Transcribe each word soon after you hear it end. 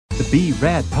Be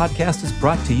Rad podcast is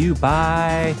brought to you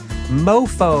by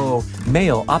Mofo,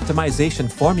 male optimization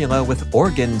formula with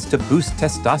organs to boost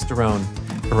testosterone.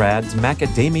 Brad's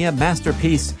macadamia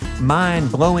masterpiece,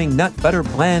 mind-blowing nut butter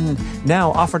blend,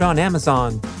 now offered on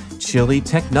Amazon. Chili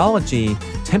Technology,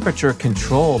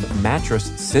 temperature-controlled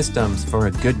mattress systems for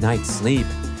a good night's sleep.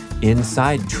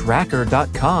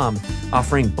 InsideTracker.com,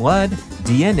 offering blood,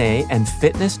 DNA, and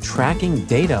fitness tracking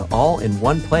data all in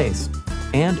one place.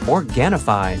 And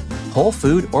Organifi, whole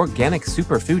food organic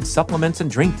superfood supplements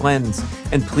and drink blends.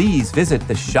 And please visit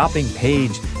the shopping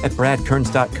page at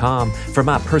bradkearns.com for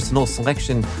my personal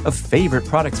selection of favorite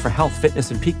products for health,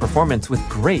 fitness, and peak performance with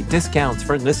great discounts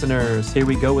for listeners. Here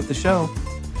we go with the show.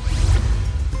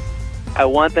 I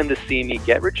want them to see me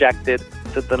get rejected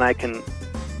so then I can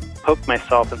poke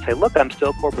myself and say, look, I'm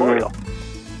still corporeal.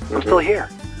 Mm-hmm. I'm still here.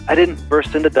 I didn't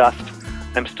burst into dust.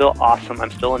 I'm still awesome.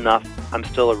 I'm still enough. I'm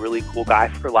still a really cool guy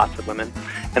for lots of women.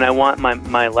 And I want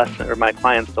my lesson or my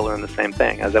clients to learn the same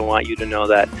thing, as I want you to know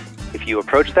that if you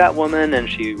approach that woman and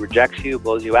she rejects you,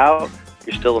 blows you out,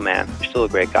 you're still a man. You're still a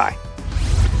great guy.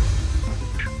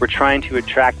 We're trying to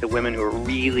attract the women who are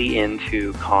really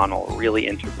into Connell, really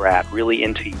into Brad, really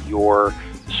into your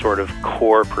sort of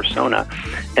core persona.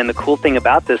 And the cool thing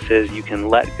about this is you can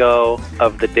let go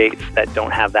of the dates that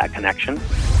don't have that connection.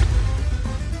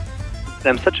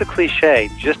 I'm such a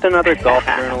cliche, just another golf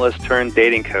journalist turned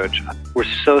dating coach. We're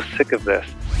so sick of this.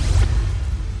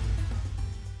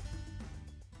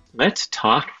 Let's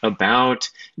talk about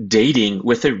dating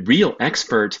with a real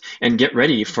expert and get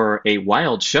ready for a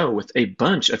wild show with a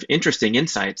bunch of interesting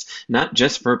insights, not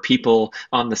just for people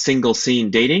on the single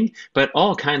scene dating, but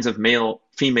all kinds of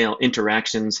male-female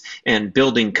interactions and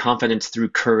building confidence through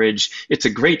courage. It's a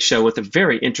great show with a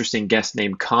very interesting guest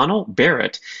named Connell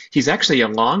Barrett. He's actually a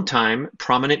longtime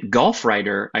prominent golf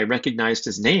writer. I recognized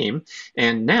his name,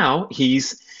 and now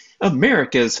he's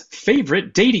America's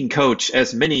favorite dating coach,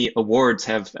 as many awards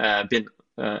have been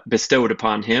bestowed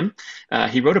upon him.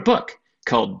 He wrote a book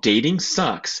called Dating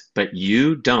Sucks, But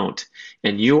You Don't,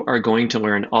 and you are going to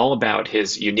learn all about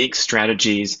his unique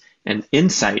strategies and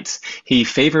insights. He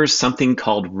favors something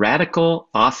called radical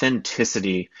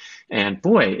authenticity. And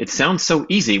boy, it sounds so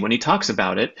easy when he talks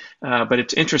about it, but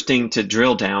it's interesting to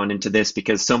drill down into this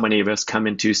because so many of us come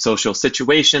into social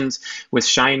situations with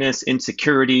shyness,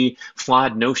 insecurity,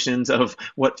 flawed notions of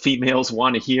what females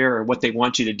want to hear or what they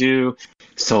want you to do.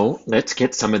 So let's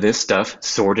get some of this stuff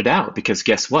sorted out, because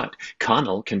guess what?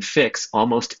 Connell can fix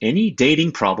almost any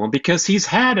dating problem because he's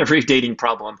had every dating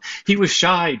problem. He was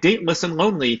shy, dateless, and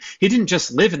lonely. He didn't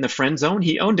just live in the friend zone.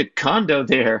 He owned a condo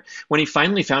there. When he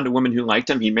finally found a woman who liked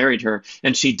him, he married her,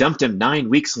 and she dumped him 9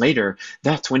 weeks later.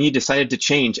 That's when he decided to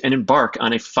change and embark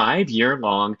on a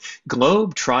 5-year-long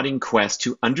globe-trotting quest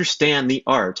to understand the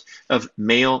art of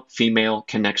male-female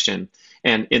connection.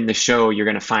 And in the show, you're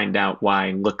going to find out why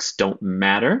looks don't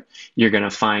matter. You're going to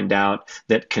find out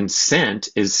that consent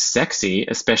is sexy,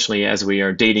 especially as we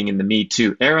are dating in the Me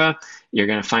Too era. You're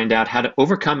going to find out how to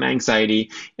overcome anxiety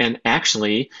and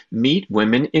actually meet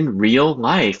women in real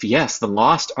life. Yes, the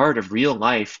lost art of real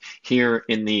life here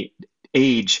in the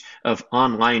age of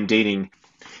online dating.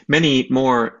 Many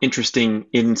more interesting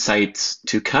insights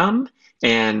to come.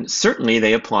 And certainly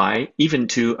they apply even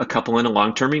to a couple in a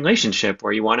long-term relationship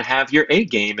where you want to have your A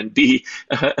game and be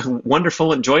a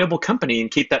wonderful, enjoyable company and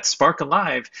keep that spark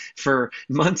alive for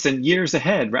months and years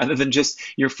ahead rather than just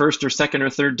your first or second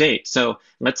or third date. So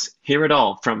let's hear it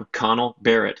all from Connell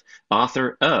Barrett,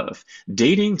 author of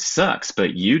Dating Sucks,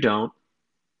 But You Don't.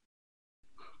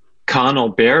 Connell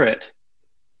Barrett,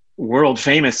 world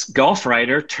famous golf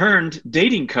writer turned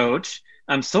dating coach.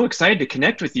 I'm so excited to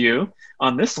connect with you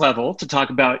on this level to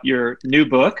talk about your new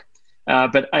book.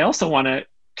 But I also want to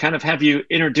kind of have you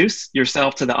introduce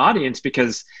yourself to the audience,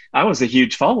 because I was a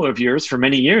huge follower of yours for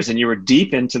many years and you were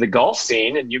deep into the golf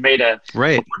scene and you made a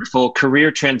wonderful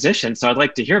career transition. So I'd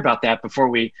like to hear about that before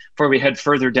we head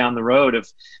further down the road of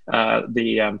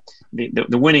the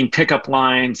winning pickup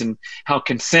lines and how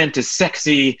consent is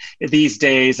sexy these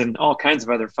days and all kinds of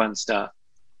other fun stuff.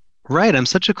 Right. I'm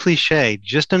such a cliche.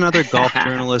 Just another golf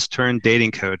journalist turned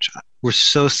dating coach. We're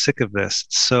so sick of this.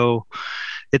 So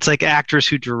it's like actors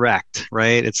who direct,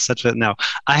 right? It's such a no.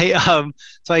 So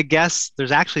I guess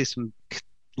there's actually some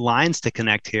lines to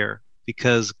connect here,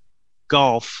 because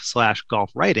golf/golf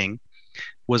writing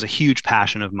was a huge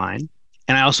passion of mine.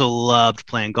 And I also loved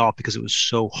playing golf because it was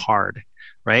so hard,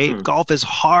 right? Golf is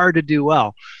hard to do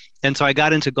well. And so I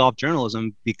got into golf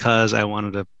journalism because I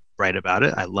wanted to write about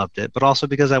it. I loved it, but also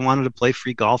because I wanted to play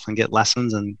free golf and get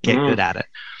lessons and get good at it.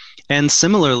 And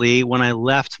similarly, when I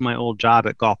left my old job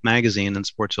at Golf Magazine and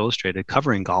Sports Illustrated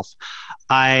covering golf,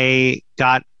 I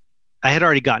got I had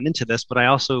already gotten into this, but I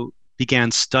also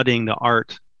began studying the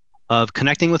art of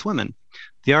connecting with women,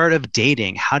 the art of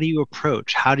dating. How do you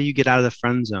approach? How do you get out of the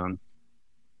friend zone?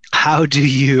 How do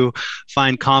you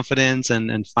find confidence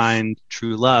and find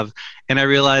true love? And I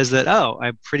realized that, oh,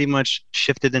 I pretty much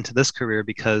shifted into this career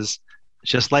because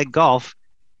just like golf,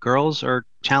 girls are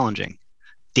challenging.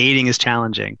 Dating is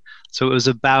challenging. So it was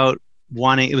about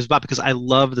because I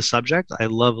love the subject. I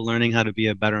love learning how to be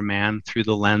a better man through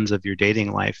the lens of your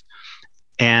dating life.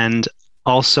 And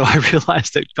also, I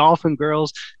realized that golf and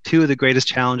girls, two of the greatest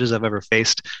challenges I've ever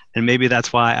faced. And maybe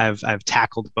that's why I've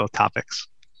tackled both topics.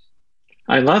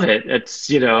 I love it. It's,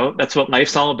 that's what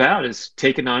life's all about, is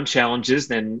taking on challenges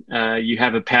then you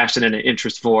have a passion and an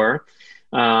interest for.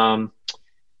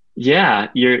 Yeah,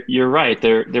 you're right.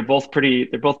 They're both pretty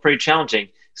challenging.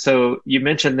 So you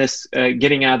mentioned this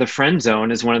getting out of the friend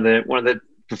zone is one of the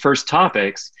first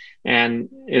topics. And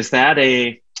is that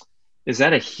a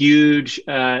huge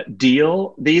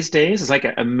deal these days? Is like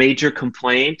a major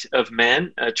complaint of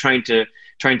men trying to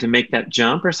make that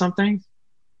jump or something?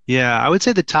 Yeah, I would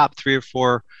say the top 3 or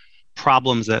 4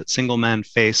 problems that single men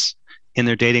face in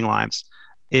their dating lives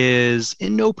is,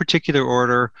 in no particular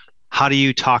order, how do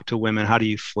you talk to women? How do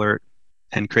you flirt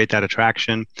and create that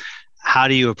attraction? How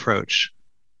do you approach?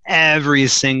 Every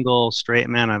single straight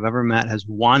man I've ever met has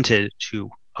wanted to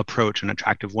approach an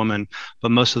attractive woman,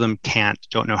 but most of them can't,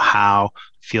 don't know how,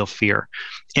 feel fear.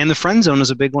 And the friend zone is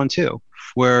a big one too,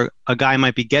 where a guy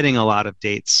might be getting a lot of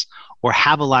dates or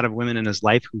have a lot of women in his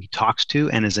life who he talks to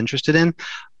and is interested in,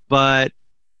 but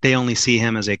they only see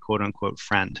him as a quote unquote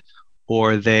friend.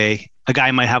 Or a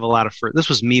guy might have a lot of this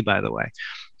was me, by the way.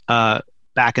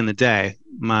 Back in the day,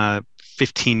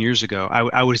 15 years ago,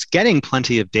 I was getting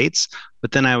plenty of dates,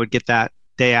 but then I would get that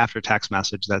day after text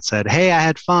message that said, hey, I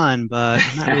had fun, but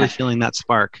I'm not really feeling that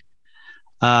spark.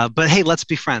 But hey, let's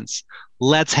be friends.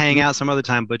 Let's hang out some other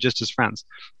time, but just as friends.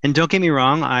 And don't get me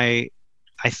wrong, I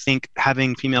think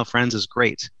having female friends is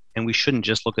great. And we shouldn't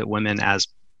just look at women as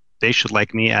they should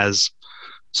like me as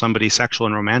somebody sexual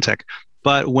and romantic.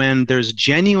 But when there's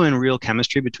genuine, real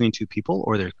chemistry between two people,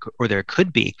 or there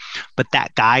could be, but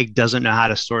that guy doesn't know how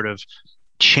to sort of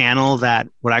channel that,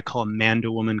 what I call man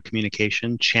to woman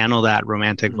communication, channel that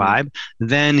romantic vibe,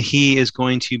 then he is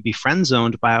going to be friend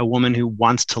zoned by a woman who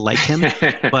wants to like him,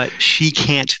 but she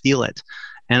can't feel it.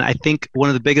 And I think one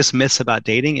of the biggest myths about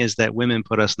dating is that women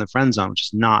put us in the friend zone, which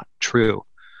is not true.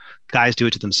 Guys do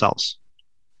it to themselves.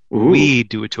 Ooh. We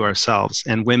do it to ourselves.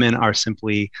 And women are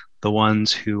simply the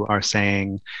ones who are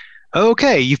saying,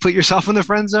 okay, you put yourself in the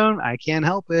friend zone. I can't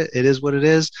help it. It is what it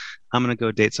is. I'm going to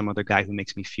go date some other guy who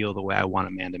makes me feel the way I want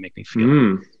a man to make me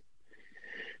feel.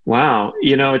 Wow.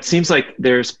 It seems like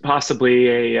there's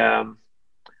possibly a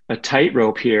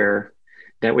tightrope here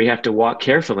that we have to walk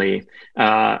carefully.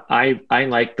 I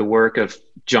like the work of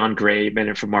John Gray, Men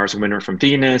Are from Mars, Women Are from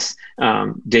Venus,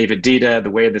 David Dita,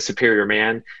 The Way of the Superior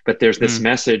Man. But there's this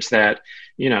message that,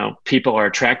 people are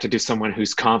attracted to someone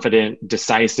who's confident,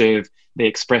 decisive. They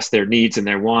express their needs and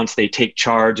their wants. They take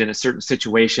charge in a certain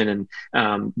situation.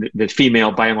 And the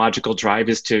female biological drive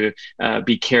is to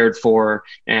be cared for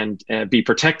and be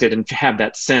protected and have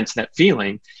that sense, that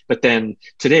feeling. But then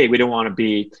today, we don't want to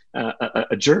be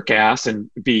a jerk ass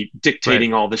and be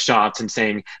dictating all the shots and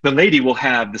saying, the lady will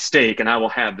have the steak and I will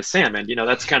have the salmon.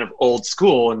 That's kind of old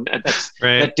school, and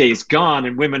that day's gone,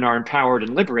 and women are empowered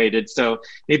and liberated. So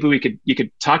maybe you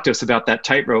could talk to us about that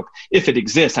tightrope if it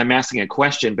exists. I'm asking a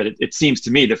question, but it seems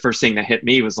to me the first thing that hit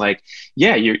me was like,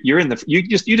 yeah, you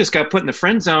just got put in the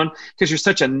friend zone because you're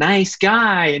such a nice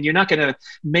guy and you're not going to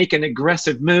make an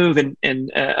aggressive move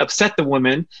and upset the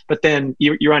woman. But then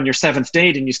you're on your 7th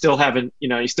date and you still haven't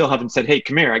said, hey,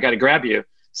 come here, I got to grab you.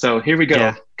 So here we go.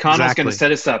 Yeah, Connell's going to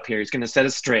set us up here. He's going to set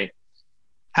us straight.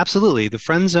 Absolutely. The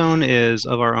friend zone is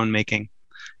of our own making.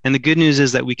 And the good news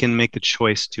is that we can make the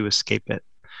choice to escape it.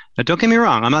 Now, don't get me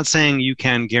wrong. I'm not saying you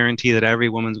can guarantee that every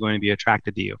woman's going to be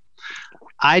attracted to you.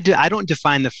 I don't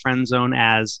define the friend zone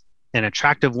as an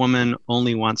attractive woman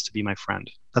only wants to be my friend.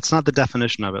 That's not the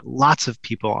definition of it. Lots of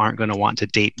people aren't going to want to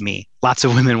date me. Lots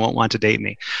of women won't want to date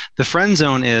me. The friend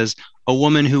zone is a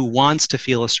woman who wants to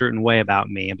feel a certain way about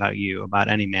me, about you, about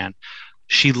any man.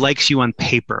 She likes you on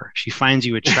paper. She finds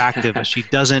you attractive,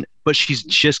 but she's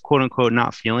just quote unquote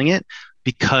not feeling it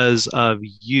because of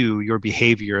your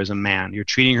behavior as a man. You're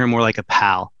treating her more like a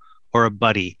pal or a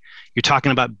buddy. You're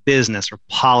talking about business or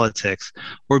politics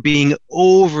or being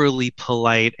overly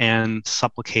polite and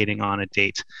supplicating on a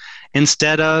date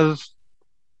instead of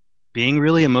being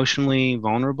really emotionally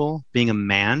vulnerable, being a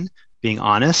man, being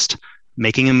honest,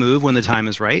 making a move when the time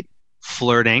is right,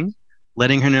 flirting,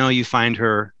 letting her know you find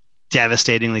her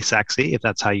devastatingly sexy, if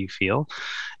that's how you feel,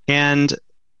 And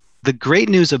the great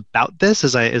news about this,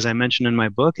 as I mentioned in my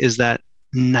book, is that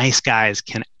nice guys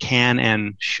can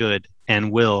and should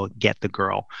and will get the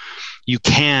girl. You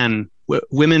can.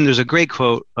 Women, there's a great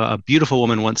quote. A beautiful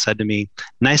woman once said to me,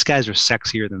 "Nice guys are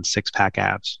sexier than six-pack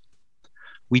abs."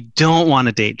 We don't want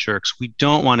to date jerks. We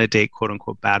don't want to date quote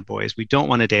unquote bad boys. We don't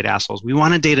want to date assholes. We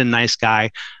want to date a nice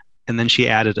guy. And then she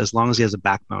added, as long as he has a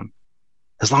backbone,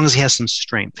 as long as he has some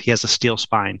strength, he has a steel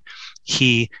spine,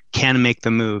 he can make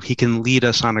the move, he can lead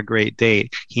us on a great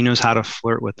date, he knows how to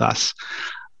flirt with us.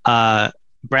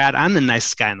 Brad, I'm the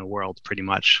nicest guy in the world, pretty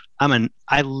much.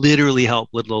 I literally help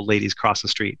little old ladies cross the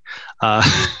street.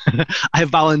 I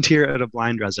volunteer at a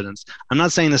blind residence. I'm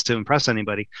not saying this to impress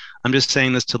anybody. I'm just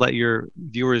saying this to let your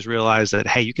viewers realize that,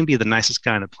 hey, you can be the nicest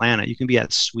guy on the planet. You can be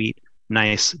that sweet,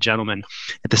 nice gentleman.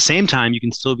 At the same time, you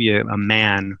can still be a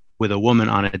man with a woman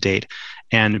on a date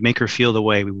and make her feel the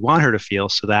way we want her to feel,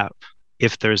 so that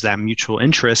if there's that mutual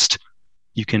interest,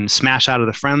 you can smash out of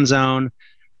the friend zone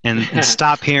and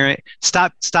stop hearing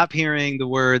the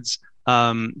words,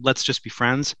 let's just be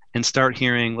friends, and start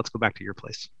hearing, let's go back to your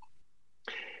place.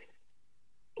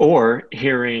 Or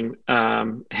hearing,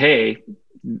 hey,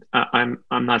 I'm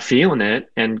not feeling it,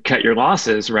 and cut your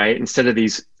losses, right? Instead of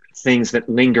these things that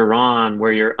linger on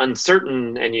where you're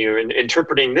uncertain and you're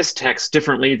interpreting this text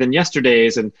differently than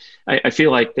yesterday's. And I feel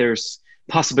like there's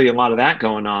possibly a lot of that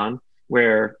going on,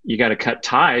 where you got to cut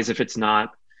ties if it's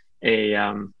not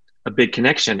a big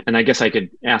connection. And I guess I could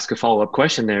ask a follow-up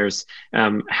question. There's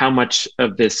how much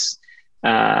of this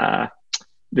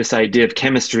this idea of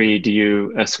chemistry do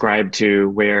you ascribe to,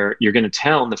 where you're going to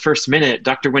tell in the first minute?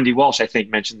 Dr. Wendy Walsh, I think,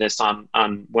 mentioned this on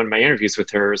one of my interviews with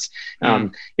hers.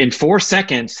 In 4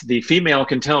 seconds, the female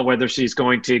can tell whether she's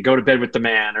going to go to bed with the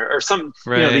man, or some,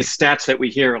 right. These stats that we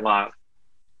hear a lot.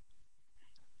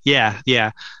 Yeah.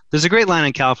 There's a great line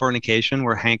in Californication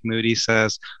where Hank Moody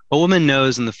says, a woman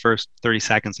knows in the first 30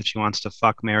 seconds if she wants to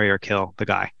fuck, marry, or kill the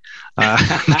guy.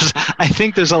 I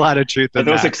think there's a lot of truth in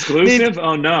that. Are those exclusive?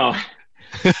 Oh, no.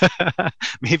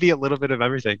 Maybe a little bit of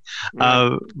everything.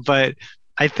 Right. But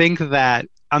I think that,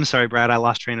 I'm sorry, Brad, I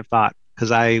lost train of thought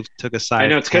because I took a side. I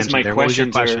know, it's because my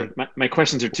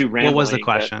questions are too rambling. What was the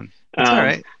question? It's all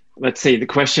right. Let's see. The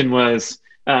question was,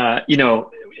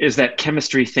 is that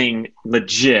chemistry thing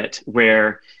legit,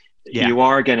 where you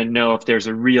are going to know if there's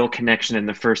a real connection in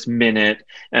the first minute?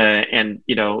 And,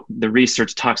 the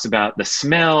research talks about the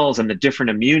smells and the different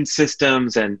immune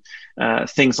systems and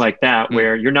things like that,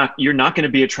 where you're not going to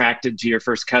be attracted to your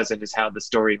first cousin, is how the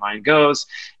storyline goes.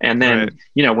 And then,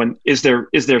 when is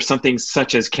there something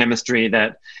such as chemistry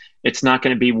that it's not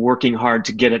going to be working hard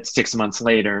to get it 6 months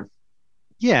later?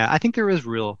 Yeah, I think there is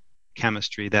real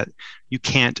chemistry that you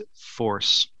can't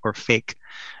force or fake.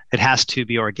 It has to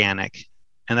be organic,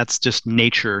 and that's just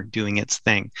nature doing its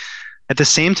thing. At the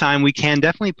same time, we can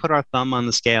definitely put our thumb on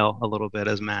the scale a little bit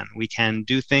as men. We can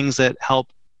do things that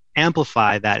help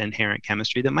amplify that inherent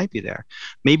chemistry that might be there.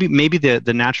 Maybe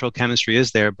the natural chemistry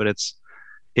is there, but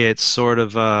it's sort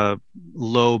of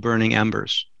low burning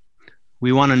embers.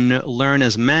 We want to learn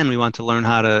as men. We want to learn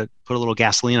how to put a little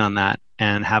gasoline on that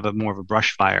and have more of a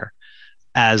brush fire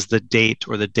as the date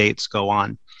or the dates go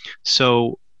on.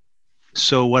 So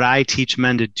what I teach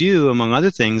men to do, among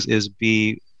other things, is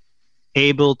be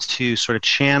able to sort of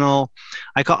channel.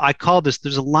 I call this.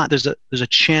 There's a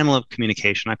channel of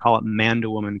communication. I call it man to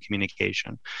woman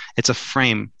communication. It's a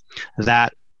frame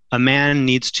that a man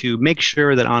needs to make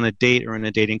sure that on a date or in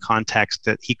a dating context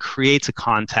that he creates a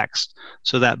context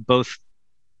so that both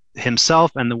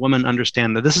himself and the woman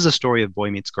understand that this is a story of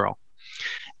boy meets girl.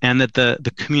 And that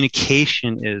the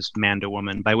communication is man to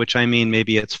woman, by which I mean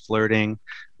maybe it's flirting,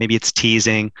 maybe it's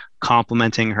teasing,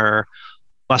 complimenting her,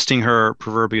 busting her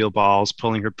proverbial balls,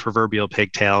 pulling her proverbial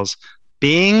pigtails,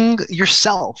 being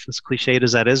yourself, as cliched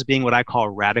as that is, being what I call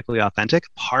radically authentic.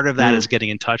 Part of that is getting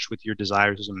in touch with your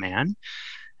desires as a man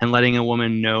and letting a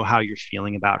woman know how you're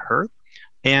feeling about her.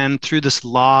 And through this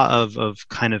law of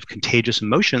kind of contagious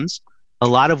emotions, a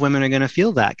lot of women are going to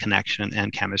feel that connection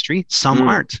and chemistry. Some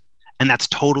aren't. And that's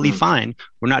totally fine.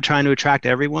 We're not trying to attract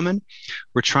every woman.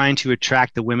 We're trying to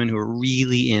attract the women who are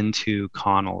really into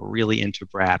Connell, really into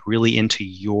Brad, really into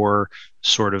your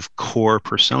sort of core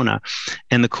persona.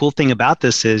 And the cool thing about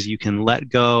this is you can let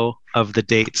go of the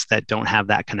dates that don't have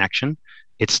that connection.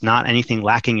 It's not anything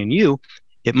lacking in you.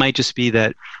 It might just be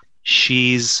that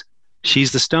she's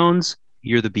the Stones,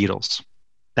 you're the Beatles.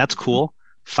 That's cool.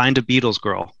 Find a Beatles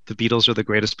girl. The Beatles are the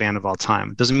greatest band of all time.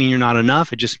 It doesn't mean you're not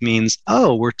enough. It just means,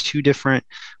 we're two different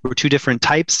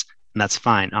types, and that's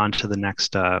fine. On to the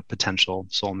next potential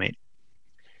soulmate.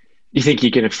 You think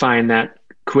you can find that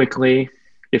quickly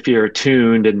if you're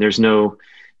attuned and there's no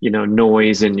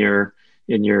noise in your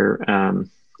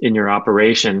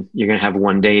operation, you're going to have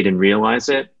one date and realize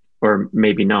it, or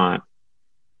maybe not.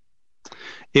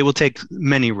 It will take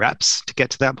many reps to get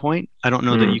to that point. I don't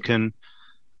know that you can.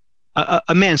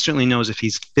 A man certainly knows if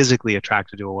he's physically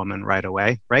attracted to a woman right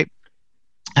away, right?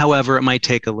 However, it might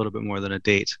take a little bit more than a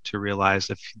date to realize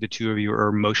if the two of you are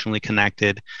emotionally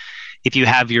connected. If you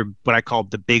have your, what I call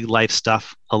the big life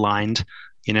stuff aligned,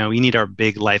 we need our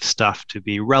big life stuff to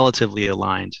be relatively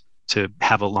aligned to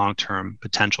have a long-term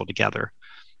potential together.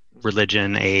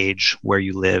 Religion, age, where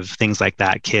you live, things like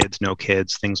that, kids, no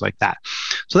kids, things like that.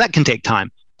 So that can take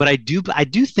time. But I do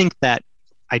think that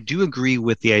I do agree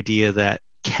with the idea that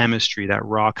chemistry, that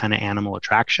raw kind of animal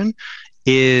attraction,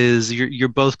 is you're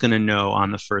both going to know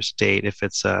on the first date if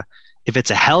it's a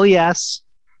hell yes,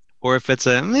 or if it's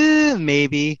a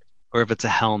maybe, or if it's a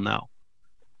hell no.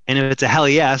 And if it's a hell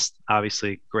yes,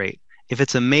 obviously great. If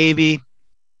it's a maybe,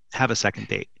 have a second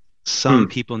date. Some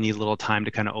people need a little time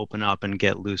to kind of open up and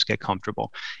get loose, get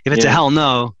comfortable. If it's a hell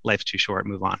no, life's too short,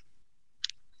 move on.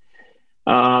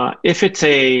 If it's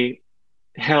a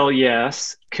hell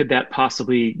yes, could that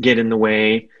possibly get in the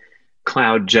way,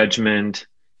 cloud judgment,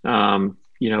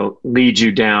 lead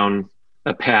you down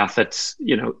a path that's,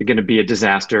 going to be a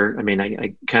disaster? I mean,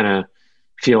 I kind of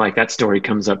feel like that story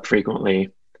comes up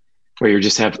frequently, where you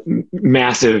just have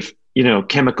massive,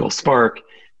 chemical spark,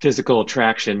 physical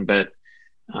attraction, but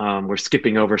we're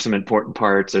skipping over some important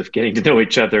parts of getting to know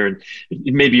each other. And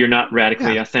maybe you're not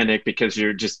radically authentic because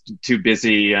you're just too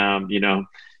busy, playing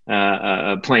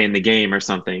the game or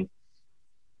something.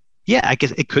 Yeah, I guess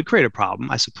it could create a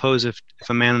problem. I suppose if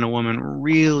a man and a woman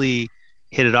really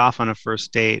hit it off on a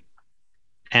first date,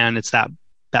 and it's that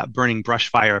burning brush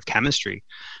fire of chemistry,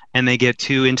 and they get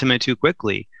too intimate too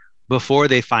quickly before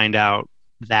they find out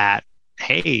that,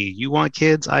 hey, you want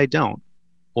kids, I don't,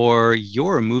 or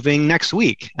you're moving next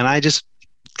week and I just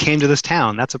came to this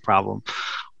town, that's a problem.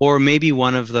 Or maybe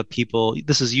one of the people,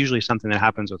 this is usually something that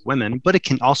happens with women, but it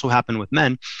can also happen with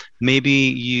men. Maybe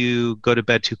you go to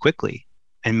bed too quickly,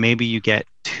 and maybe you get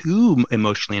too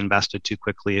emotionally invested too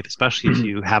quickly, especially if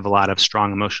you have a lot of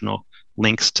strong emotional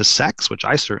links to sex, which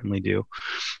I certainly do.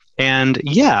 And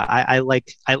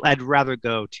I'd rather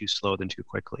go too slow than too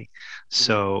quickly.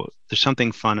 So there's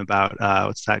something fun about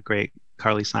what's that great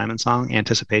Carly Simon song,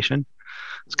 Anticipation.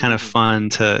 It's kind of fun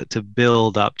to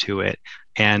build up to it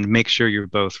and make sure you're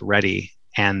both ready,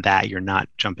 and that you're not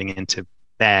jumping into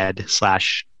bed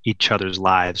 / each other's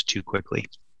lives too quickly.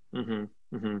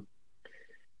 Can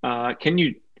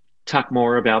you talk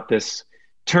more about this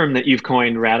term that you've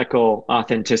coined, radical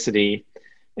authenticity,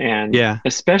 and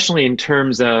especially in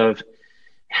terms of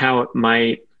how it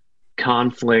might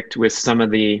conflict with some of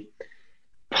the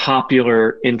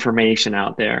popular information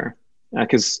out there?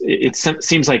 Because it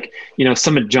seems like,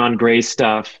 some of John Gray's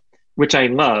stuff, which I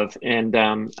love, and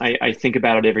I think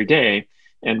about it every day.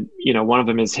 And, one of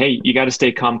them is, hey, you got to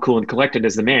stay calm, cool, and collected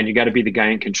as the man. You got to be the guy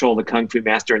in control, the Kung Fu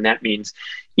master. And that means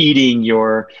eating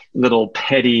your little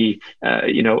petty,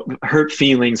 hurt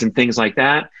feelings and things like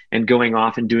that, and going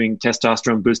off and doing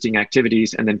testosterone boosting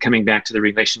activities, and then coming back to the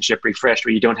relationship refreshed,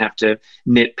 where you don't have to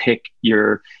nitpick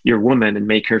your woman and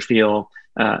make her feel,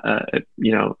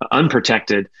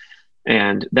 unprotected.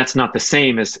 And that's not the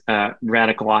same as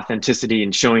radical authenticity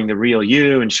and showing the real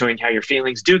you, and showing how your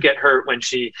feelings do get hurt when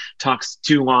she talks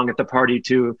too long at the party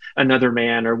to another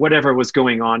man, or whatever was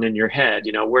going on in your head.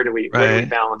 Where do we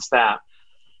balance that?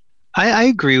 I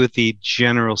agree with the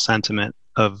general sentiment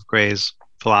of Gray's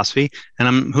philosophy.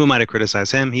 And who am I to criticize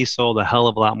him? He sold a hell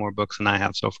of a lot more books than I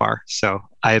have so far. So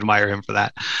I admire him for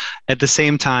that. At the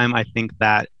same time, I think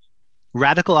that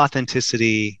radical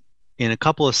authenticity, in a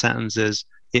couple of sentences,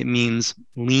 it means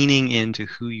leaning into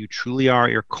who you truly are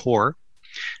at your core,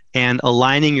 and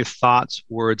aligning your thoughts,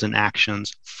 words, and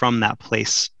actions from that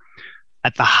place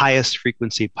at the highest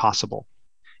frequency possible.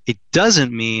 It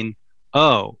doesn't mean,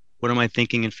 oh, what am I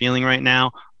thinking and feeling right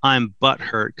now? I'm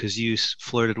butthurt because you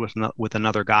flirted with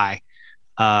another guy.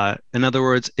 In other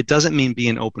words, it doesn't mean be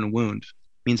an open wound.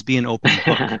 It means be an open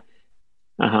book.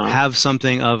 Have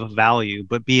something of value,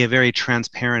 but be very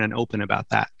transparent and open about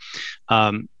that.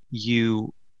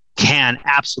 You can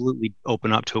absolutely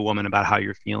open up to a woman about how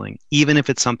you're feeling, even if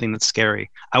it's something that's scary.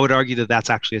 I would argue that that's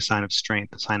actually a sign of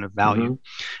strength, a sign of value.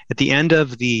 At the end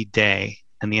of the day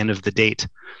and the end of the date,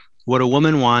 what a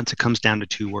woman wants, it comes down to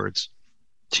two words.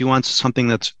 She wants something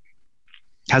that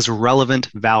has relevant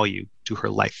value to her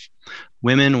life.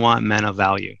 Women want men of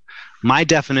value. My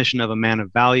definition of a man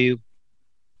of value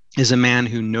is a man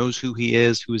who knows who he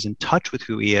is, who is in touch with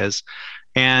who he is,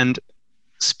 and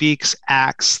speaks,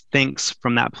 acts, thinks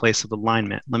from that place of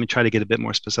alignment. Let me try to get a bit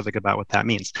more specific about what that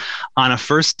means. On a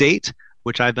first date,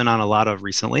 which I've been on a lot of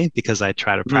recently because I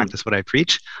try to practice what I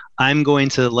preach, I'm going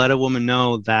to let a woman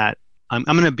know that I'm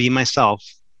going to be myself,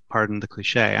 pardon the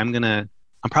cliche. I'm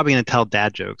probably going to tell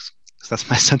dad jokes because that's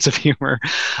my sense of humor.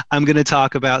 I'm going to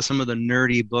talk about some of the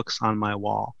nerdy books on my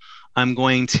wall. I'm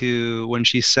going to, when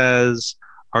she says,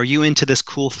 "Are you into this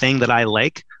cool thing that I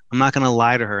like?" I'm not going to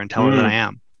lie to her and tell her that I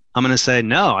am. I'm going to say,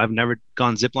 "No, I've never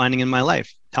gone ziplining in my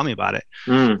life. Tell me about it."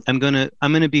 I'm going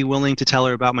to be willing to tell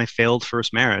her about my failed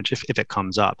first marriage if it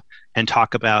comes up, and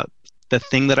talk about the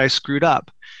thing that I screwed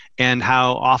up and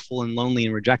how awful and lonely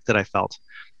and rejected I felt,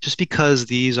 just because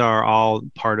these are all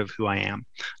part of who I am.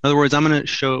 In other words, I'm going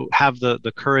to have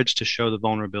the courage to show the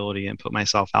vulnerability and put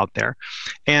myself out there.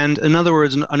 And in other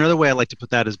words, another way I like to put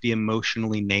that is be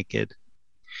emotionally naked,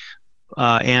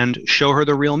 and show her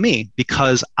the real me.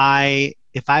 Because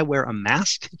if I wear a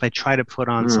mask, if I try to put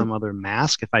on some other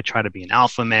mask, if I try to be an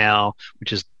alpha male,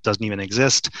 which doesn't even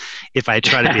exist, if I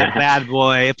try to be a bad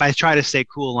boy, if I try to say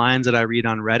cool lines that I read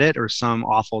on Reddit or some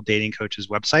awful dating coach's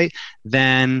website,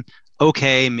 then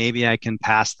okay, maybe I can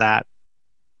pass that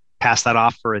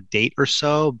off for a date or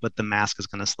so, but the mask is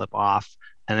going to slip off,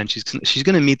 and then she's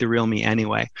going to meet the real me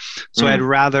anyway. So I'd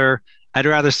rather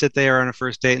sit there on a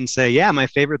first date and say, yeah, my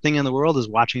favorite thing in the world is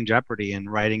watching Jeopardy and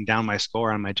writing down my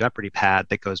score on my Jeopardy pad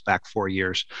that goes back 4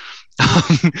 years.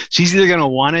 She's either going to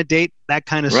want to date that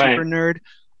kind of super nerd,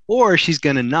 or she's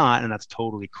going to not, and that's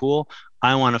totally cool.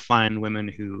 I want to find women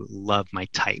who love my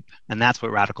type. And that's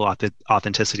what radical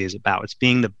authenticity is about. It's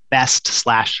being the best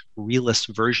 / realist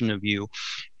version of you.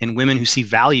 And women who see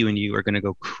value in you are going to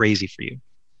go crazy for you.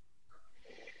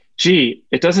 Gee,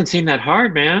 it doesn't seem that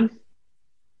hard, man.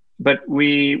 But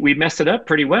we messed it up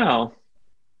pretty well.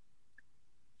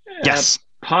 Yes.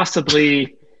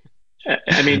 Possibly.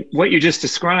 I mean, what you just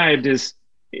described is,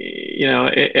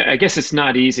 I guess it's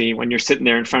not easy when you're sitting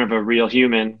there in front of a real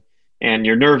human and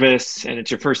you're nervous and it's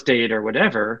your first date or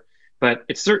whatever, but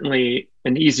it's certainly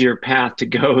an easier path to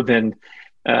go than,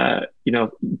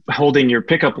 holding your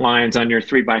pickup lines on your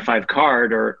 3x5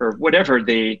 card or whatever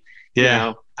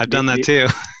I've done that too.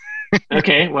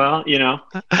 Okay. Well,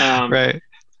 right.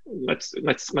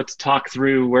 Let's talk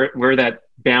through where that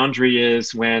boundary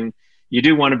is when you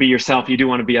do want to be yourself, you do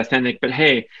want to be authentic, but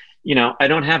hey, I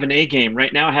don't have an A game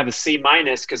right now. I have a C-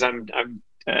 because I'm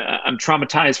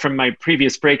traumatized from my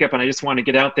previous breakup and I just want to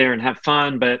get out there and have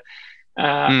fun, but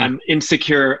I'm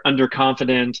insecure,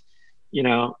 underconfident.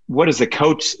 What does the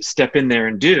coach step in there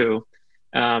and do?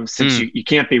 Since you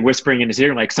can't be whispering in his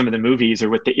ear like some of the movies or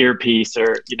with the earpiece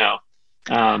or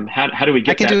how do we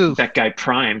get that guy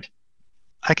primed?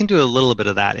 I can do a little bit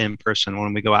of that in person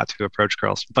when we go out to approach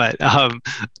girls, but I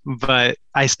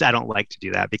don't like to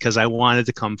do that because I wanted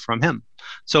to come from him.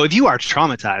 So if you are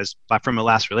traumatized from a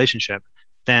last relationship,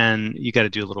 then you got to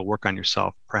do a little work on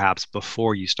yourself, perhaps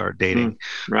before you start dating.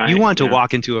 Right, you want to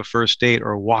walk into a first date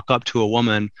or walk up to a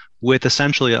woman with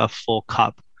essentially a full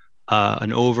cup,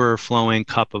 an overflowing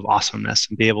cup of awesomeness,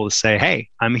 and be able to say, hey,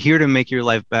 I'm here to make your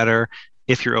life better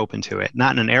if you're open to it.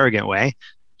 Not in an arrogant way,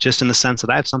 just in the sense that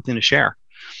I have something to share.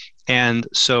 And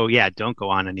so, don't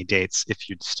go on any dates if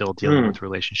you're still dealing with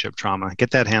relationship trauma. Get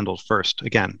that handled first.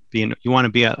 Again, you want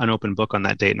to be an open book on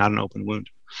that date, not an open wound.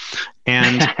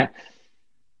 And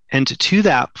and to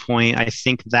that point, I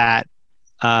think that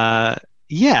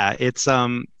it's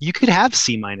you could have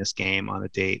C- game on a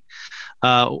date.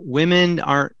 Women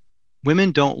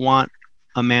don't want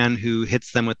a man who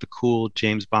hits them with the cool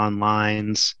James Bond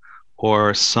lines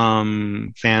or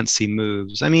some fancy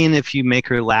moves. I mean, if you make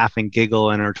her laugh and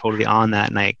giggle and are totally on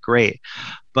that night, great.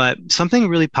 But something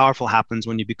really powerful happens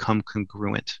when you become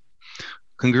congruent.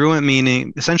 Congruent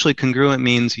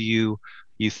means you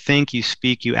think, you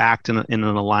speak, you act in an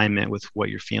alignment with what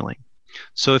you're feeling.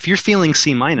 So if you're feeling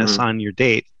C- on your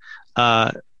date,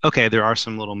 okay, there are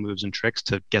some little moves and tricks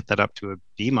to get that up to a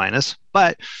B-,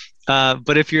 but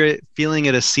if you're feeling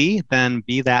it a C, then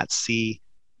be that C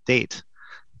date.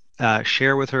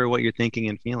 Share with her what you're thinking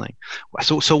and feeling.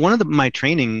 So one of my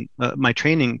training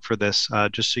for this,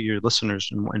 just so your listeners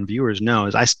and viewers know,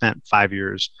 is I spent 5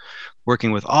 years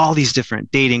working with all these different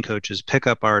dating coaches,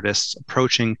 pickup artists,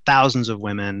 approaching thousands of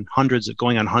women,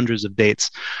 going on hundreds of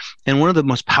dates. And one of the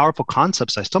most powerful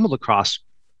concepts I stumbled across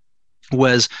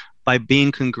was by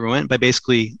being congruent, by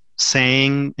basically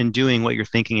saying and doing what you're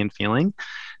thinking and feeling,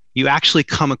 you actually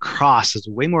come across as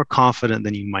way more confident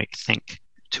than you might think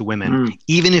to women,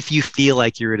 even if you feel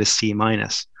like you're at a C-.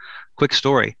 Quick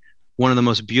story. One of the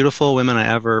most beautiful women I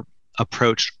ever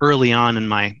approached early on in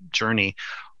my journey,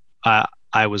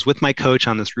 I was with my coach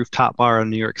on this rooftop bar in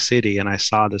New York City, and I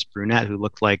saw this brunette who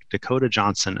looked like Dakota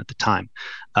Johnson at the time,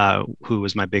 who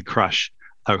was my big crush,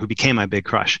 or who became my big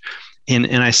crush. And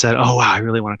I said, oh, wow, I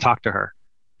really want to talk to her,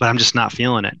 but I'm just not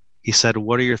feeling it. He said,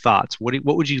 what are your thoughts? What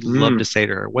would you love to say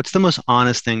to her? What's the most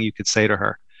honest thing you could say to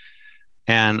her?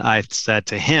 And I said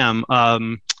to him,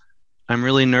 I'm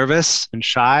really nervous and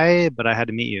shy, but I had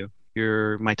to meet you.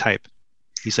 You're my type.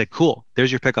 He said, cool.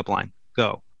 There's your pickup line.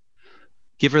 Go.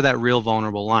 Give her that real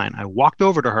vulnerable line. I walked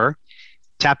over to her,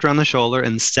 tapped her on the shoulder,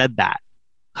 and said that.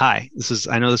 Hi,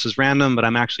 I know this is random, but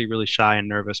I'm actually really shy and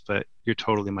nervous, but you're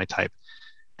totally my type.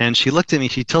 And she looked at me,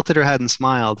 she tilted her head and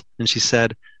smiled, and she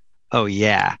said, oh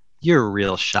yeah, you're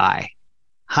real shy.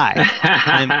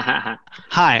 Hi,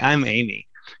 I'm Amy.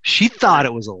 She thought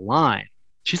it was a line.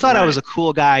 She thought I was a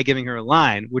cool guy giving her a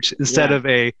line, which instead of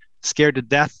a scared to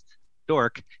death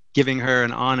dork, giving her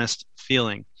an honest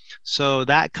feeling. So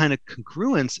that kind of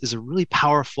congruence is a really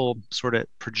powerful sort of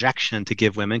projection to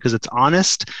give women because it's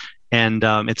honest and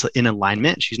it's in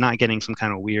alignment. She's not getting some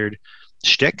kind of weird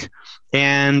shtick.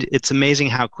 And it's amazing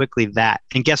how quickly that,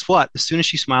 and guess what? As soon as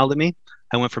she smiled at me,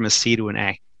 I went from a C to an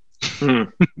A.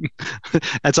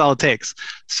 That's all it takes.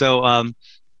 So,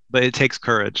 but it takes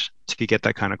courage to get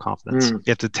that kind of confidence. You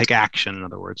have to take action, in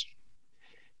other words.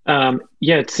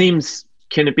 It seems,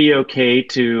 can it be okay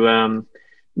to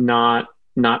not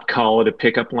call it a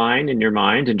pickup line in your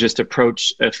mind and just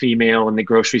approach a female in the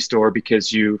grocery store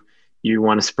because you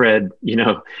want to spread,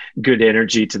 good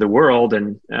energy to the world?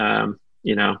 And,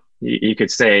 you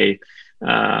could say,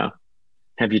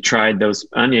 have you tried those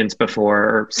onions before,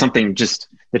 or something just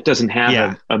that doesn't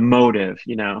have a motive,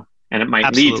 and it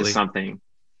might lead to something.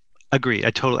 Agree.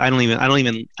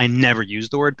 I never use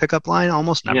the word pickup line,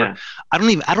 almost never. Yeah. I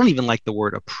don't even like the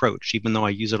word approach, even though I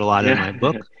use it a lot in my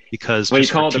book, because you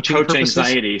call it approach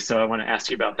anxiety. So I want to ask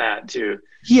you about that too.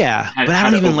 Yeah. But I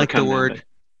don't even like the word.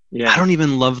 I don't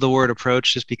even love the word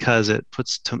approach just because it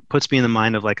puts me in the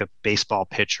mind of like a baseball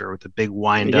pitcher with a big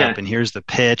wind up and here's the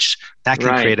pitch. That can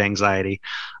create anxiety.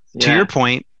 To your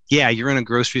point, you're in a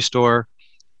grocery store,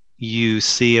 you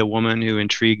see a woman who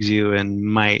intrigues you and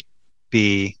might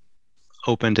be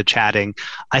open to chatting.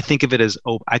 I think of it as,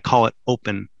 I call it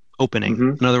opening.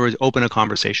 In other words, open a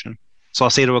conversation. So I'll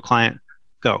say to a client,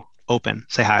 go, open,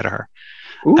 say hi to her.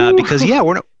 Because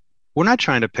we're not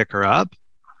trying to pick her up.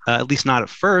 At least not at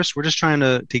first. We're just trying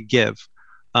to give.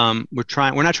 We're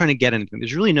not trying to get anything.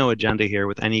 There's really no agenda here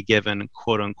with any given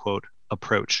quote unquote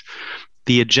approach.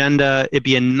 The agenda, it'd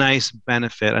be a nice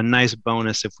benefit, a nice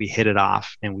bonus if we hit it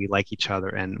off and we like each other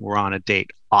and we're on a date.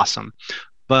 Awesome.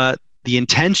 But the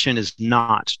intention is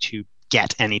not to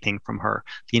get anything from her.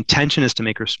 The intention is to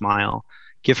make her smile,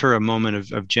 give her a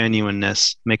moment of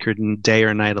genuineness, make her day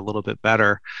or night a little bit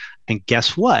better. And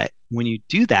guess what? When you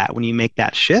do that, when you make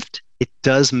that shift, it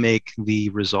does make the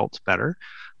results better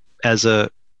as a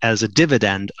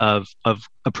dividend of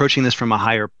approaching this from a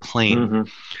higher plane,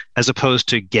 as opposed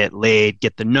to get laid,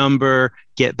 get the number,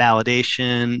 get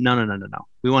validation. No.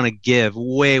 We want to give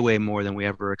way, way more than we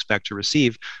ever expect to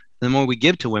receive. The more we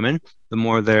give to women, the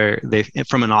more they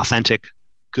from an authentic,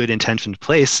 good intentioned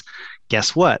place.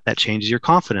 Guess what? That changes your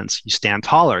confidence. You stand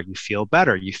taller. You feel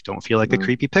better. You don't feel like a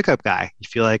creepy pickup guy. You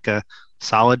feel like a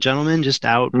solid gentleman just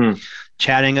out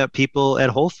chatting up people at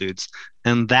Whole Foods.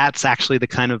 And that's actually the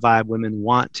kind of vibe women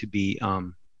want to be,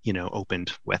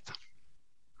 opened with.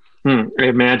 I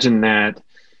imagine that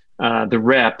the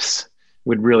reps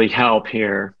would really help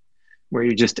here, where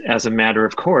you just, as a matter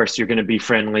of course, you're going to be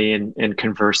friendly and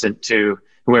conversant to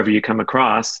whoever you come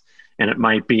across. And it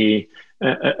might be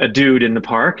a dude in the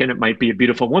park, and it might be a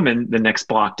beautiful woman the next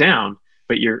block down,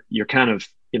 but you're kind of,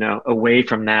 away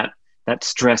from that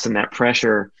stress and that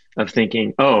pressure of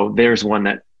thinking, oh, there's one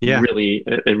that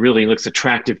really looks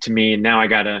attractive to me, and now I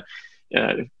got to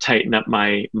tighten up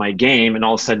my game, and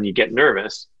all of a sudden you get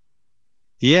nervous.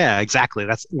 Yeah, exactly.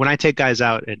 That's when I take guys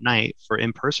out at night for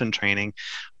in-person training.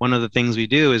 One of the things we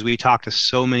do is we talk to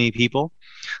so many people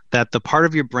that the part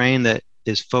of your brain that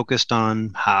is focused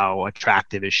on how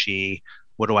attractive is she,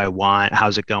 what do I want,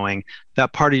 how's it going,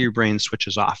 that part of your brain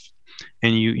switches off,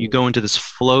 and you go into this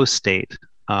flow state.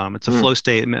 It's a flow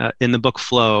state. In the book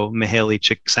Flow, Mihaly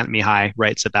Csikszentmihalyi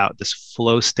writes about this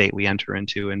flow state we enter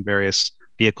into in various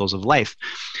vehicles of life.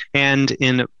 And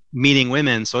in meeting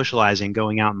women, socializing,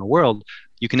 going out in the world,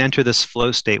 you can enter this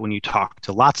flow state when you talk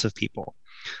to lots of people.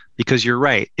 Because you're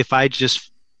right, if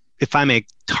I'm a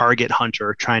target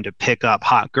hunter trying to pick up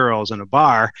hot girls in a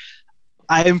bar,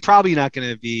 I'm probably not going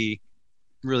to be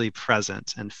really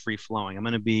present and free-flowing. I'm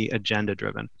going to be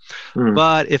agenda-driven.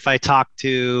 But if I talk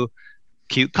to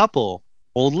cute couple,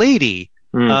 old lady,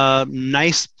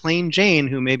 nice plain Jane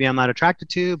who maybe I'm not attracted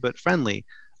to, but friendly.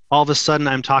 All of a sudden,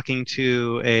 I'm talking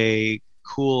to a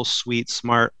cool, sweet,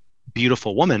 smart,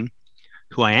 beautiful woman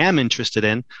who I am interested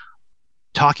in.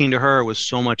 Talking to her was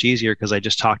so much easier because I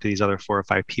just talked to these other 4 or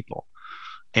 5 people.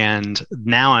 And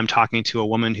now I'm talking to a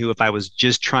woman who, if I was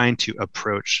just trying to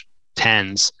approach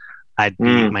tens,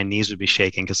 my knees would be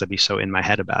shaking because I'd be so in my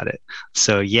head about it.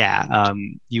 So yeah,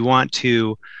 you want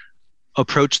to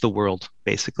approach the world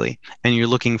basically, and you're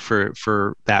looking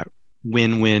for that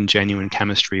win-win, genuine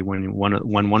chemistry when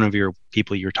one of your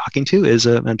people you're talking to is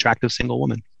an attractive single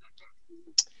woman.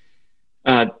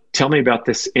 Tell me about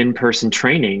this in-person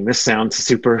training. This sounds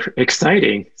super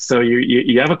exciting. So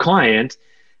you have a client.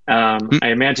 I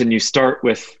imagine you start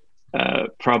with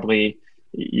probably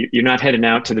you're not heading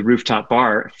out to the rooftop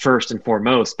bar first and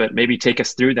foremost, but maybe take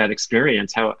us through that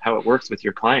experience, how it works with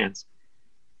your clients.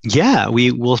 Yeah,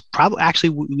 we will probably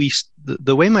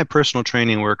the way my personal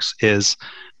training works is,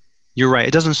 you're right,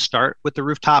 it doesn't start with the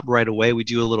rooftop right away. We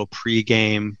do a little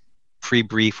pre-game,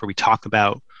 pre-brief where we talk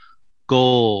about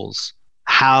goals,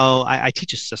 how I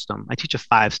teach a system. I teach a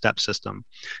 5-step system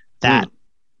that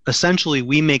essentially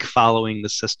we make following the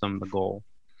system the goal.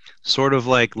 Sort of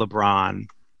like LeBron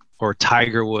or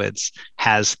Tiger Woods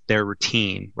has their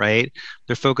routine, right?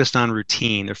 They're focused on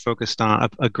routine. They're focused on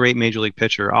a great major league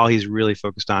pitcher. All he's really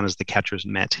focused on is the catcher's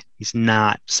mitt. He's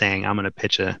not saying, I'm going to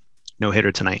pitch a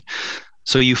no-hitter tonight.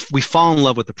 So we fall in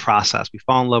love with the process. We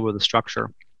fall in love with the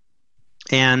structure.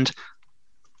 And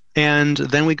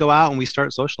then we go out and we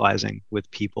start socializing with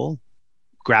people,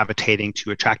 gravitating to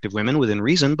attractive women within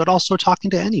reason, but also talking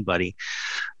to anybody.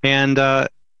 And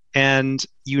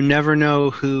you never know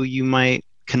who you might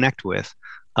connect with.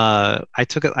 I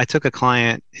took a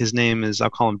client, his name is,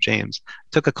 I'll call him James. I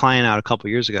took a client out a couple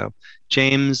years ago.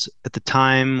 James at the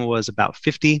time was about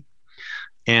 50,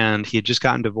 and he had just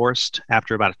gotten divorced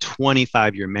after about a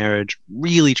 25-year marriage,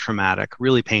 really traumatic,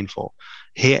 really painful.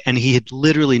 He had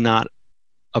literally not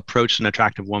approached an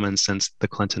attractive woman since the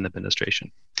Clinton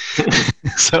administration.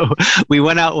 So we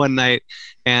went out one night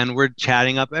and we're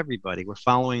chatting up everybody. We're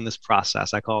following this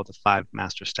process. I call it the 5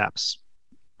 master steps.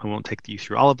 I won't take you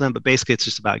through all of them, but basically it's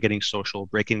just about getting social,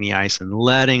 breaking the ice, and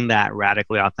letting that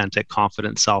radically authentic,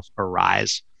 confident self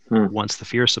arise once the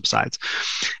fear subsides.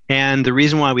 And the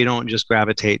reason why we don't just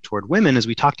gravitate toward women is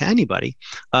we talk to anybody.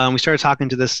 We started talking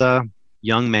to this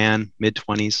young man,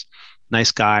 mid-20s,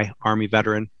 nice guy, Army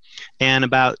veteran. And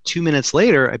about 2 minutes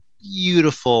later, a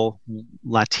beautiful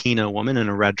Latina woman in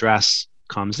a red dress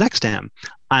comes next to him.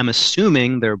 I'm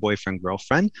assuming they're boyfriend,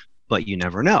 girlfriend, but you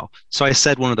never know. So I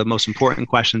said one of the most important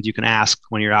questions you can ask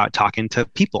when you're out talking to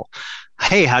people.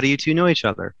 Hey, how do you two know each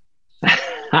other?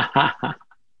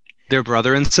 They're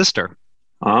brother and sister.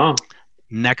 Oh.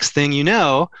 Next thing you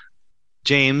know,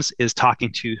 James is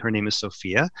talking to, her name is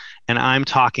Sophia, and I'm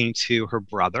talking to her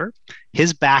brother.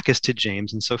 His back is to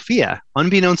James and Sophia.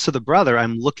 Unbeknownst to the brother,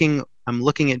 I'm looking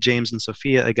at James and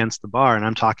Sophia against the bar, and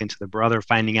I'm talking to the brother,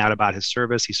 finding out about his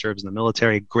service. He serves in the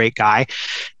military, great guy.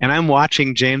 And I'm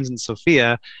watching James and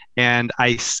Sophia, and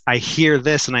I hear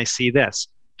this and I see this.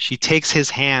 She takes his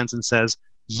hands and says,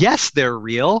 yes, they're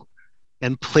real,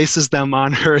 and places them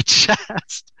on her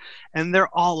chest. And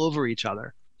they're all over each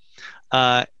other.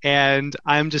 And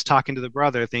I'm just talking to the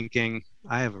brother thinking,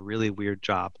 I have a really weird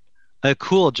job, a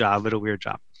cool job, but a weird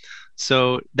job.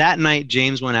 So that night,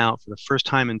 James went out for the first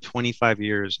time in 25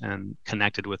 years and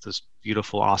connected with this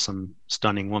beautiful, awesome,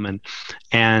 stunning woman.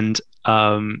 And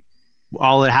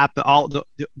all that happened,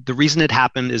 the reason it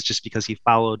happened is just because he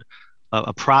followed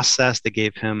a process that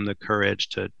gave him the courage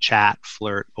to chat,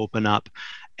 flirt, open up.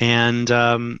 And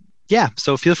yeah,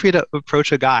 so feel free to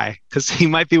approach a guy because he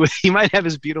might have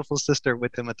his beautiful sister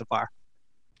with him at the bar.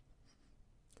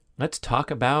 Let's talk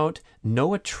about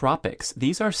nootropics.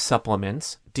 These are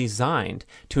supplements designed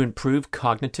to improve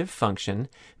cognitive function,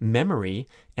 memory,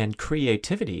 and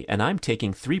creativity. And I'm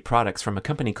taking 3 products from a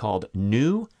company called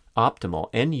Nu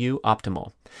Optimal, NU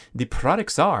Optimal. The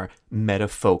products are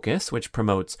MetaFocus, which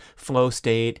promotes flow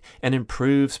state and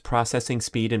improves processing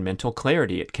speed and mental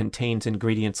clarity. It contains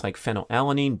ingredients like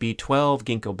phenylalanine, B12,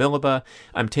 ginkgo biloba.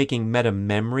 I'm taking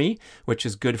MetaMemory, which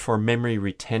is good for memory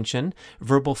retention,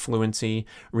 verbal fluency,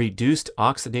 reduced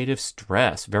oxidative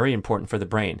stress, very important for the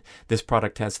brain. This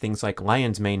product has things like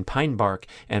lion's mane, pine bark,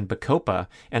 and bacopa.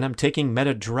 And I'm taking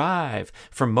MetaDrive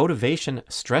for motivation,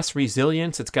 stress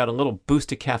resilience. It's got a little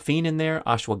boost of caffeine in there,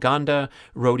 ashwagandha,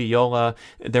 rhodiola.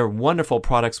 They're wonderful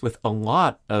products with a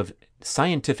lot of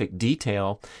scientific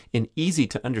detail in easy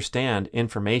to understand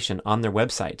information on their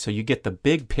website. So you get the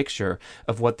big picture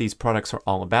of what these products are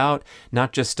all about,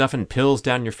 not just stuffing pills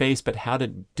down your face, but how to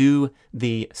do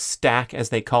the stack, as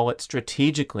they call it,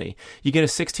 strategically. You get a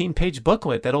 16-page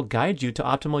booklet that'll guide you to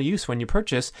optimal use when you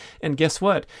purchase. And guess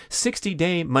what?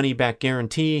 60-day money-back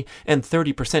guarantee and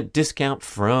 30% discount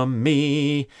from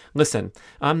me. Listen,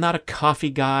 I'm not a coffee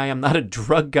guy, I'm not a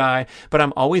drug guy, but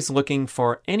I'm always looking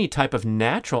for any type of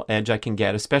natural edge I can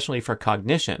get, especially for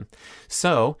cognition.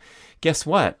 So, guess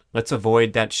what? Let's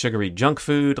avoid that sugary junk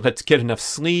food. Let's get enough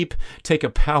sleep, take a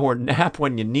power nap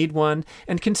when you need one,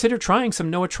 and consider trying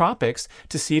some nootropics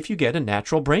to see if you get a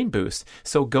natural brain boost.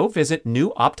 So go visit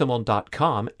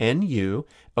nuoptimal.com, NUOPTIMAL,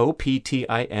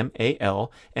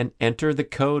 and enter the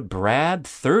code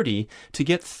BRAD30 to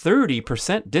get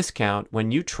 30% discount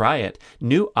when you try it.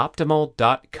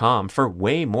 nuoptimal.com for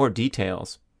way more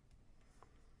details.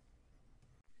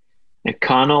 A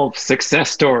Connell success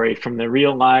story from the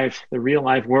real life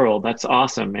world. That's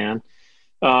awesome, man.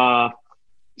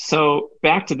 So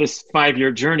back to this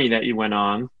 5-year journey that you went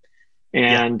on,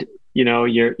 and you know,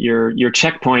 your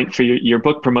checkpoint for your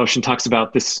book promotion talks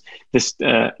about this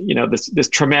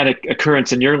traumatic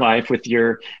occurrence in your life with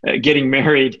your getting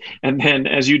married, and then,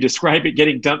 as you describe it,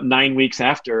 getting dumped 9 weeks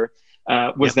after.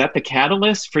 Was that the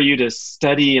catalyst for you to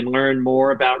study and learn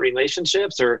more about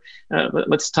relationships? Or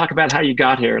let's talk about how you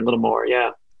got here a little more.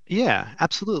 Yeah,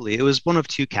 absolutely. It was one of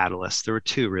two catalysts. There were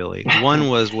two, really. One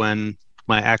was when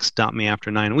my ex dumped me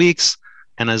after 9 weeks.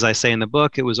 And as I say in the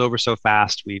book, it was over so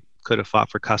fast, we could have fought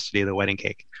for custody of the wedding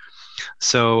cake.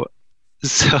 So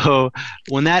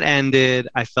when that ended,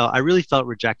 I really felt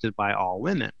rejected by all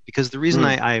women, because the reason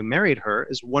I married her,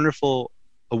 is wonderful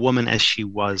a woman as she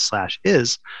was /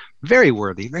 is, very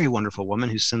worthy, very wonderful woman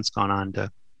who's since gone on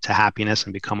to happiness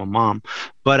and become a mom.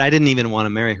 But I didn't even want to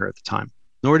marry her at the time,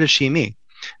 nor did she me.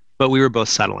 But we were both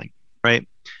settling, right?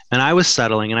 And I was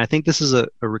settling, and I think this is a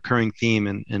recurring theme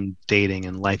in dating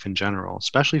and life in general,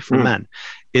 especially for men,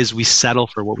 is we settle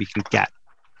for what we can get.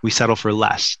 We settle for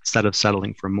less instead of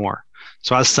settling for more.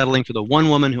 So I was settling for the one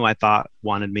woman who I thought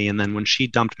wanted me, and then when she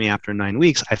dumped me after 9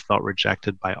 weeks, I felt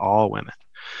rejected by all women.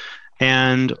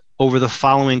 And over the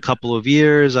following couple of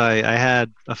years, I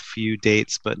had a few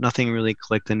dates, but nothing really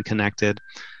clicked and connected.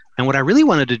 And what I really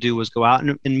wanted to do was go out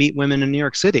and meet women in New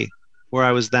York City, where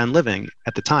I was then living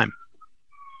at the time.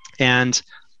 And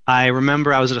I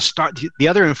remember I was at the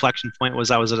other inflection point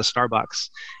was I was at a Starbucks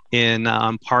in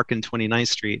Park and 29th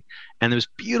Street. And this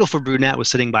beautiful brunette was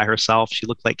sitting by herself. She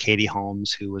looked like Katie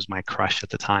Holmes, who was my crush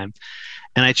at the time.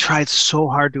 And I tried so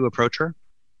hard to approach her.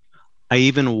 I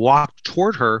even walked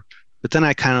toward her, but then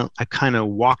I kind of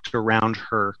walked around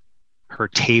her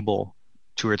table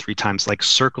 2 or 3 times, like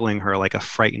circling her like a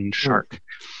frightened shark.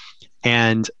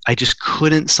 And I just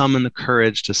couldn't summon the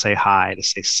courage to say hi, to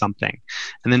say something.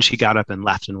 And then she got up and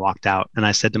left and walked out. And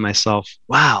I said to myself,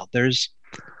 wow, there's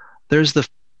the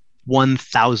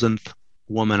 1,000th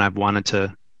woman I've wanted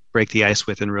to break the ice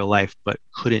with in real life, but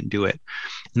couldn't do it.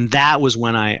 And that was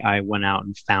when I went out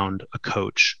and found a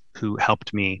coach who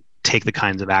helped me take the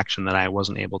kinds of action that I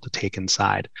wasn't able to take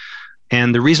inside.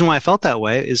 And the reason why I felt that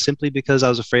way is simply because I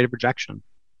was afraid of rejection.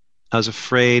 I was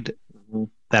afraid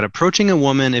that approaching a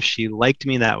woman, if she liked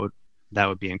me, that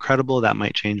would be incredible. That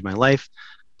might change my life.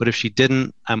 But if she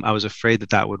didn't, I was afraid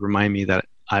that would remind me that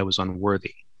I was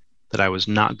unworthy, that I was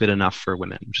not good enough for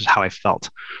women, which is how I felt.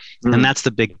 And that's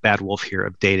the big bad wolf here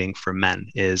of dating for men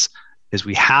is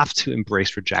we have to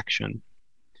embrace rejection.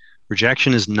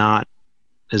 Rejection is not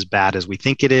as bad as we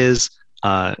think it is.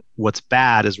 What's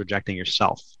bad is rejecting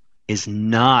yourself, is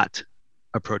not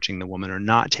approaching the woman or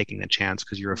not taking the chance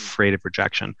because you're afraid of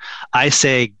rejection. I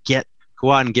say go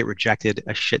out and get rejected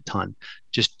a shit ton.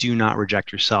 Just do not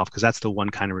reject yourself, because that's the one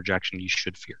kind of rejection you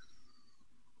should fear.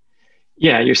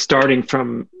 Yeah, you're starting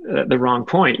from the wrong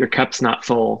point. Your cup's not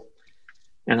full.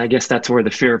 And I guess that's where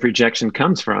the fear of rejection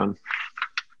comes from.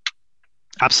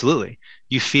 Absolutely.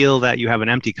 You feel that you have an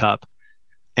empty cup,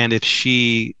 and if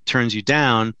she turns you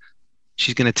down,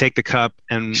 she's going to take the cup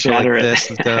and shatter like it. This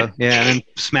and go, and then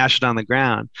smash it on the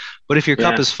ground. But if your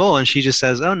cup is full and she just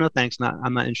says, "Oh no, thanks,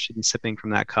 I'm not interested in sipping from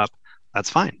that cup," that's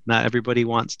fine. Not everybody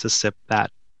wants to sip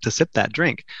that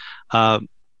drink.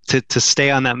 To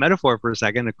stay on that metaphor for a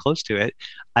second, or close to it,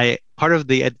 part of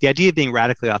the idea of being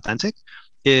radically authentic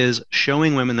is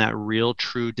showing women that real,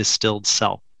 true, distilled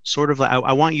self. Sort of like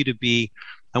I want you to be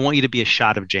a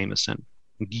shot of Jameson.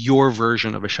 Your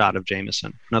version of a shot of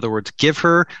Jameson. In other words, give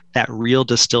her that real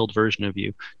distilled version of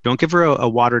you. Don't give her a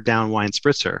watered down wine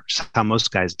spritzer, which is how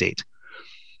most guys date.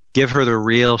 Give her the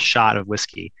real shot of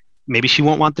whiskey. Maybe she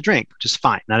won't want the drink, which is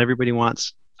fine. Not everybody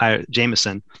wants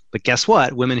Jameson. But guess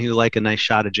what? Women who like a nice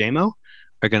shot of JMO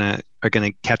are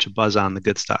gonna catch a buzz on the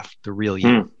good stuff, the real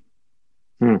you.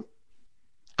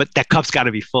 But that cup's got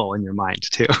to be full in your mind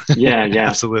too. Yeah, yeah.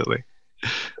 Absolutely.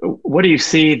 What do you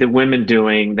see the women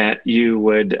doing that you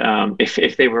would,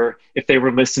 if they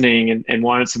were listening and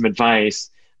wanted some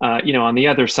advice, on the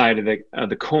other side of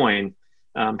the coin,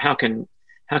 how can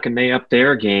they up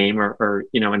their game or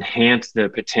enhance the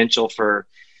potential for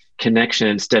connection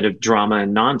instead of drama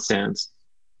and nonsense?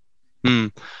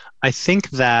 I think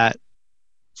that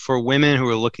for women who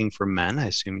are looking for men, I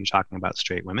assume you're talking about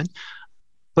straight women,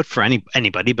 but for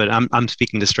anybody, but I'm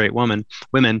speaking to straight women.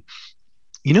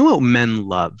 You know what men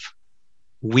love?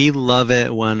 We love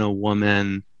it when a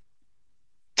woman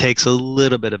takes a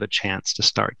little bit of a chance to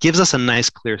start, gives us a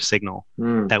nice clear signal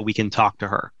that we can talk to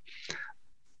her.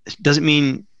 It doesn't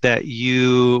mean that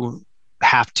you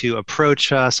have to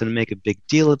approach us and make a big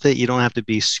deal of it. You don't have to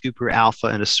be super alpha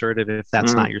and assertive if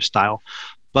that's not your style.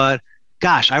 But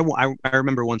gosh, I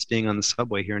remember once being on the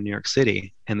subway here in New York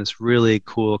City, and this really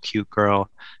cool, cute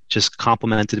girl just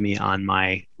complimented me on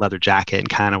my leather jacket and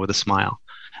kind of with a smile.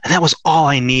 And that was all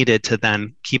I needed to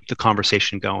then keep the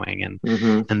conversation going.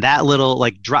 And that little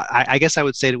drop, I guess I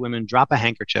would say to women, drop a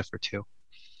handkerchief or two.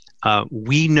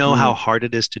 We know how hard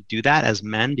it is to do that as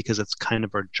men because it's kind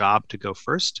of our job to go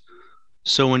first.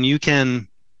 So when you can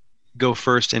go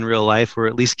first in real life, or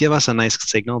at least give us a nice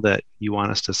signal that you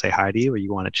want us to say hi to you or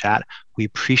you want to chat, we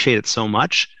appreciate it so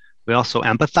much. We also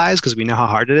empathize because we know how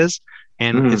hard it is.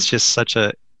 And it's just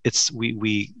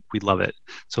we love it.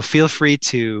 So feel free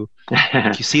to,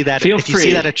 if you see that, if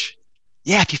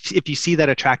you see that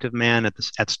attractive man at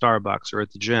Starbucks or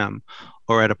at the gym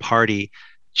or at a party,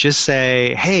 just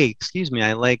say, hey, excuse me,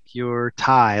 I like your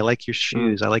tie, I like your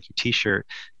shoes, I like your t-shirt.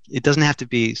 It doesn't have to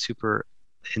be super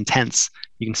intense.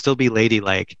 You can still be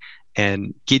ladylike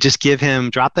and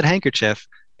drop that handkerchief,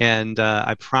 and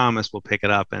I promise we'll pick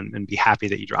it up and be happy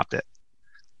that you dropped it.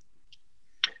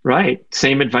 Right.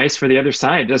 Same advice for the other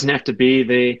side. It doesn't have to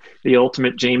be the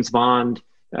ultimate James Bond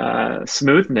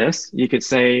smoothness. You could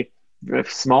say a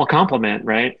small compliment,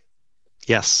 right?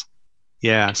 Yes.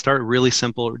 Yeah. Start really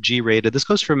simple, G-rated. This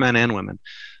goes for men and women.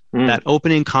 That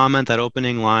opening comment, that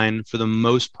opening line, for the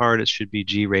most part, it should be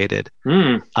G-rated.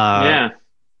 Yeah.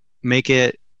 Make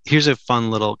it, here's a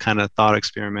fun little kind of thought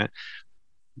experiment.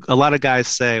 A lot of guys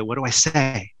say, what do I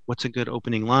say? What's a good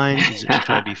opening line? Should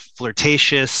I be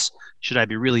flirtatious? Should I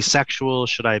be really sexual?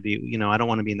 Should I be, I don't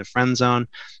want to be in the friend zone.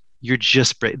 You're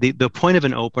just, the point of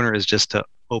an opener is just to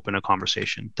open a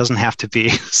conversation. It doesn't have to be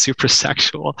super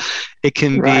sexual. It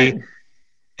can be,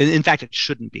 in fact, it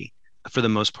shouldn't be for the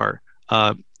most part.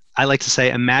 I like to say,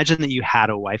 imagine that you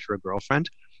had a wife or a girlfriend,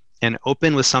 and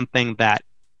open with something that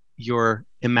your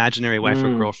imaginary wife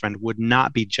or girlfriend would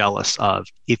not be jealous of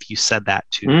if you said that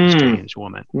to a strange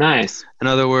woman. Nice. In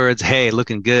other words, hey,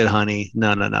 looking good, honey.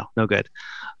 No good.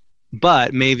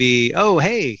 But maybe, oh,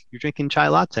 hey, you're drinking chai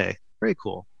latte. Very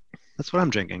cool. That's what I'm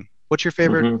drinking. What's your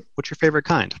favorite? What's your favorite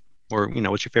kind? Or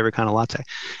what's your favorite kind of latte?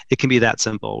 It can be that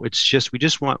simple. It's just, we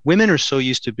just want, women are so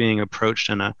used to being approached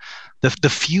in the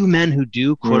few men who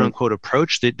do quote unquote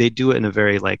approach, they do it in a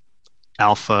very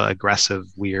alpha, aggressive,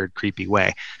 weird, creepy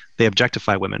way. They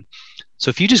objectify women. So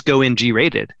if you just go in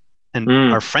G-rated and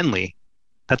are friendly,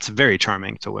 that's very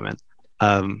charming to women.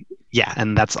 And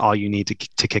that's all you need to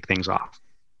kick things off.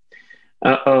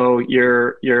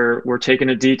 We're taking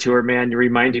a detour, man. You're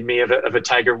reminding me of a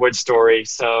Tiger Woods story.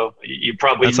 So you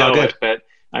probably know it, but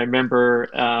I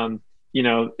remember,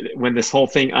 when this whole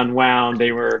thing unwound,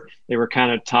 they were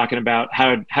kind of talking about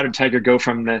how did Tiger go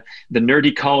from the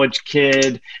nerdy college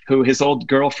kid who his old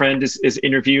girlfriend is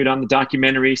interviewed on the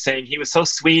documentary saying he was so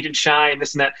sweet and shy and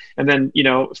this and that. And then,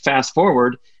 fast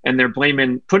forward, and they're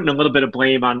putting a little bit of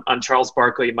blame on Charles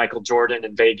Barkley, Michael Jordan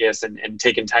in Vegas and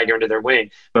taking Tiger under their wing.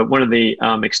 But one of the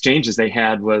exchanges they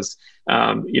had was,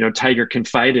 Tiger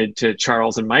confided to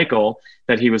Charles and Michael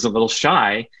that he was a little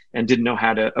shy and didn't know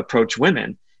how to approach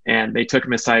women. And they took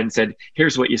him aside and said,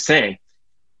 here's what you say.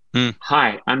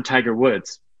 Hi, I'm Tiger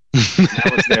Woods.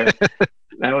 That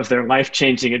was their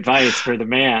life-changing advice for the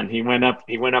man. He went up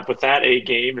with that A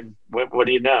game, and what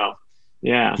do you know?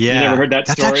 Yeah. You never heard that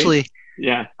story? Actually,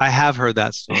 yeah. I have heard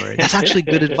that story. That's actually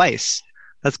good advice.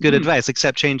 That's good advice,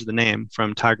 except change the name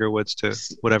from Tiger Woods to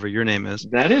whatever your name is.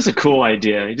 That is a cool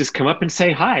idea. You just come up and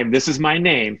say, hi, this is my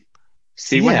name.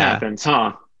 See what happens,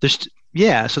 huh?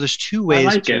 So there's two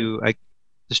ways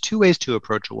there's two ways to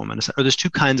approach a woman, or there's two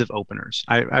kinds of openers.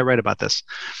 I write about this.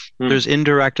 There's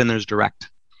indirect and there's direct.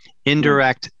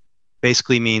 Indirect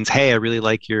basically means, hey, I really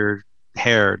like your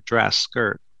hair, dress,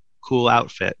 skirt, cool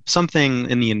outfit, something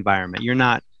in the environment. You're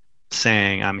not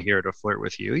saying I'm here to flirt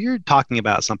with you. You're talking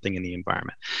about something in the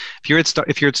environment.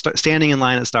 If you're standing in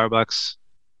line at Starbucks,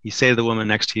 you say to the woman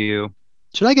next to you,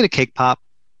 "Should I get a cake pop?"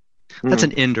 That's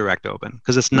an indirect open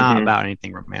because it's not about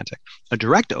anything romantic. A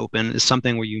direct open is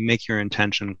something where you make your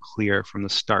intention clear from the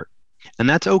start. And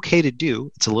that's okay to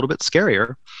do. It's a little bit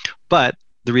scarier, but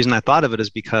the reason I thought of it is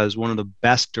because one of the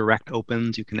best direct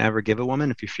opens you can ever give a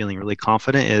woman if you're feeling really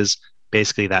confident is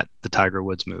basically the Tiger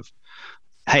Woods move.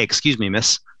 "Hey, excuse me,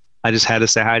 miss. I just had to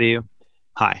say hi to you.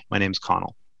 Hi, my name's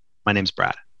Connell. My name's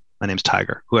Brad. My name's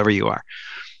Tiger," whoever you are.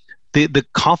 The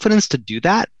confidence to do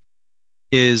that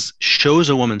shows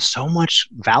a woman so much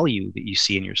value that you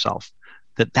see in yourself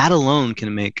that alone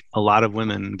can make a lot of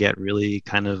women get really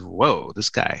kind of, whoa, this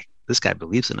guy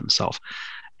believes in himself.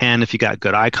 And if you got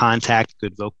good eye contact,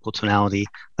 good vocal tonality,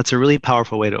 that's a really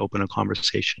powerful way to open a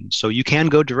conversation. So you can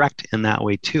go direct in that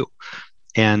way too.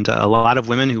 And a lot of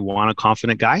women who want a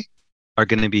confident guy are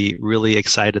going to be really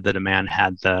excited that a man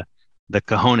had the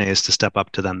cojones to step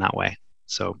up to them that way.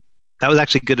 So that was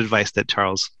actually good advice that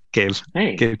Charles gave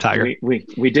Tiger.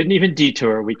 We didn't even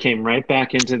detour. We came right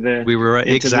back into the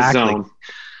exactly the zone,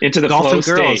 into the Golf flow and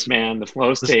girls, state, man. The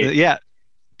flow state. Yeah,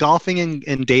 golfing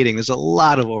and dating. There's a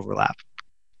lot of overlap.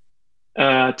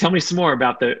 Tell me some more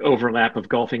about the overlap of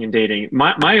golfing and dating.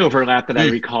 My overlap that I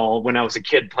recall when I was a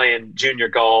kid playing junior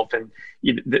golf, and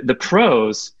the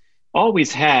pros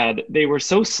always they were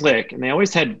so slick, and they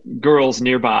always had girls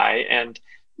nearby, and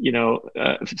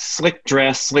slick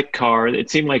dress, slick car. It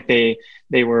seemed like they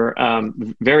were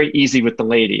very easy with the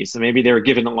ladies. And maybe they were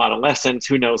given a lot of lessons,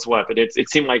 who knows what, but it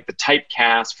seemed like the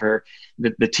typecast for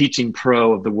the teaching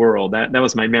pro of the world. That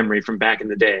was my memory from back in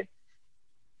the day.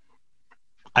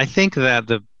 I think that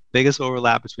the biggest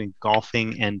overlap between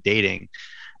golfing and dating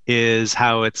is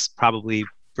how it's probably,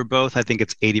 for both, I think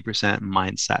it's 80%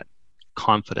 mindset,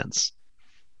 confidence,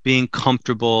 being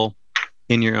comfortable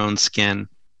in your own skin,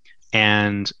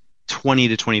 and 20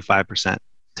 to 25%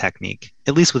 technique,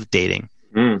 at least with dating.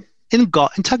 In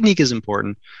golf, and technique is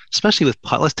important, especially with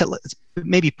putt.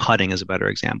 Maybe putting is a better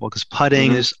example, because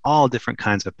putting, there's all different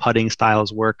kinds of putting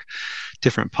styles work,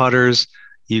 different putters.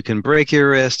 You can break your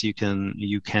wrist. You can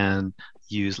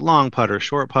use long putters,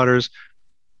 short putters.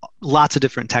 Lots of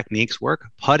different techniques work.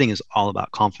 Putting is all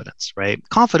about confidence, right?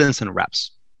 Confidence and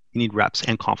reps. You need reps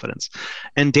and confidence.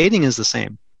 And dating is the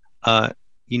same.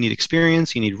 You need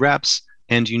experience, you need reps,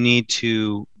 and you need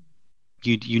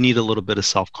a little bit of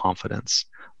self-confidence.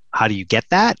 How do you get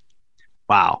that?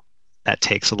 Wow, that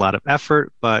takes a lot of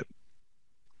effort, but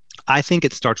I think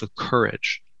it starts with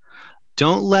courage.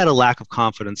 Don't let a lack of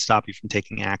confidence stop you from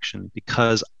taking action,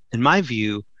 because in my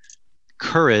view,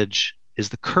 courage is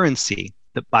the currency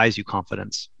that buys you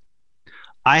confidence.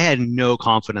 I had no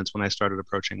confidence when I started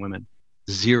approaching women.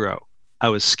 Zero. I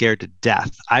was scared to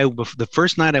death. The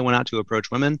first night I went out to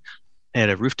approach women at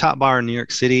a rooftop bar in New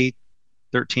York City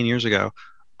 13 years ago,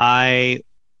 I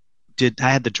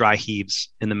had the dry heaves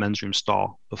in the men's room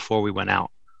stall before we went out.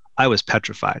 I was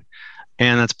petrified.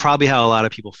 And that's probably how a lot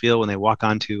of people feel when they walk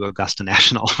onto Augusta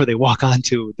National, or they walk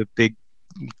onto the big,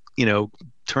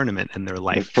 tournament in their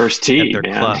life. The first tee, their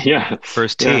man. Club. Yeah.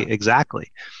 First tee,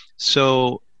 exactly.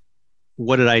 So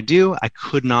what did I do? I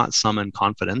could not summon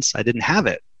confidence. I didn't have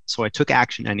it. So I took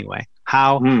action anyway.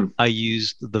 How? I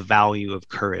used the value of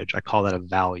courage. I call that a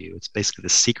value. It's basically the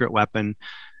secret weapon.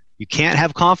 You can't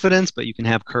have confidence, but you can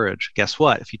have courage. Guess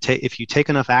what? If you take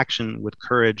enough action with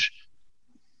courage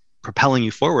propelling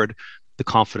you forward, the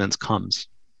confidence comes.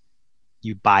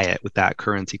 You buy it with that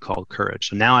currency called courage.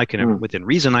 So now I can, within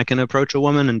reason, I can approach a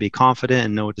woman and be confident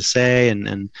and know what to say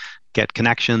and get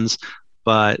connections,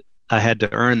 but I had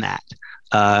to earn that.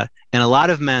 And a lot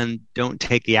of men don't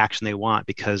take the action they want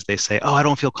because they say, oh, I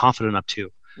don't feel confident enough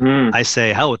to. I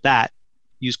say, hell with that.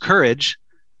 Use courage,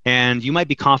 and you might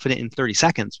be confident in 30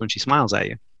 seconds when she smiles at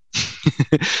you.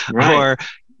 Right. Or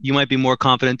you might be more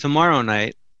confident tomorrow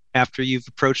night after you've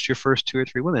approached your first 2 or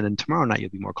 3 women, and tomorrow night you'll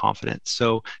be more confident.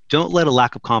 So don't let a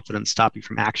lack of confidence stop you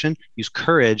from action. Use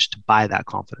courage to buy that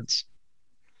confidence.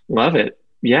 Love it.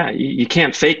 Yeah, you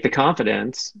can't fake the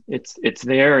confidence. It's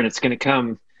there, and it's going to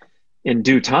come in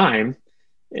due time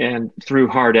and through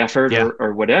hard effort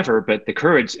or whatever. But the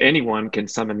courage, anyone can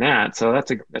summon that. So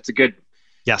that's a good.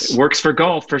 Yes, it works for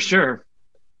golf for sure.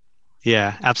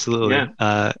 Yeah, absolutely.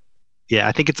 Yeah.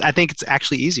 I think it's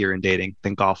actually easier in dating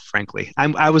than golf, frankly.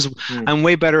 I'm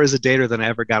way better as a dater than I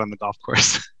ever got on the golf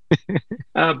course.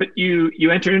 But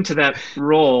you entered into that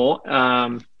role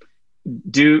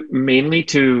due mainly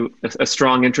to a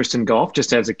strong interest in golf,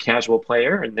 just as a casual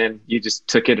player, and then you just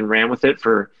took it and ran with it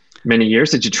for many years.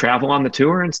 Did you travel on the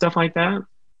tour and stuff like that?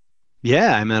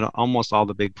 Yeah, I met almost all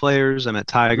the big players. I met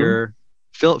Tiger,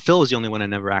 Phil was the only one I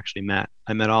never actually met.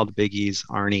 I met all the biggies,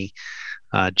 Arnie.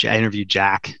 I interviewed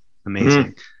Jack,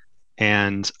 amazing.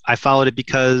 And I followed it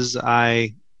because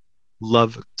I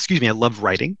love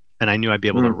writing, and I knew I'd be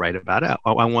able to write about it.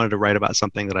 I wanted to write about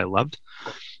something that I loved.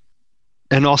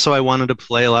 And also I wanted to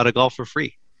play a lot of golf for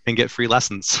free and get free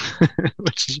lessons,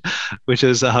 which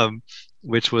was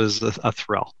a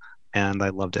thrill. And I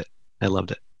loved it.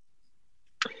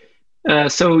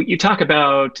 So you talk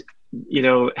about,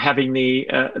 having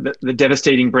the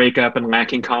devastating breakup and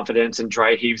lacking confidence and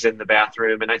dry heaves in the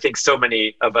bathroom. And I think so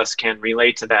many of us can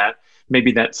relate to that.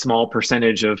 Maybe that small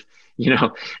percentage of,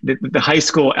 the high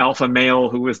school alpha male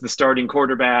who was the starting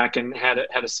quarterback and had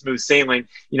a smooth sailing,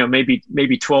 maybe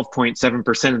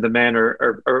 12.7% of the men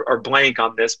are blank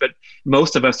on this, but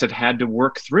most of us have had to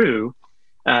work through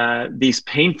these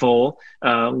painful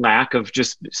lack of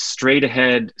just straight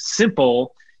ahead,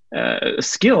 simple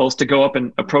skills to go up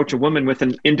and approach a woman with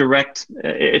an indirect,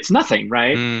 it's nothing,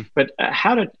 right? But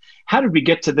how did we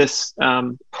get to this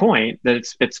point that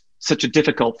it's such a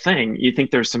difficult thing? You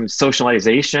think there's some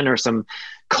socialization or some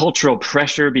cultural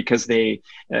pressure because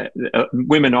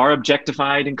women are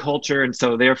objectified in culture, and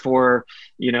so therefore,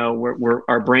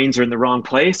 our brains are in the wrong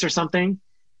place or something?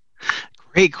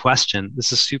 Great question.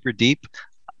 This is super deep.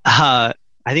 I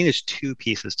think there's two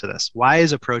pieces to this. Why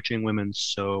is approaching women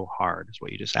so hard, is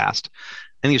what you just asked.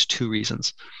 I think there's two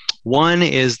reasons. One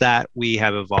is that we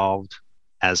have evolved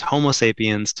as Homo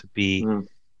sapiens to be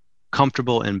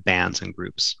comfortable in bands and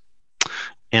groups.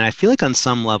 And I feel like on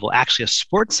some level, actually a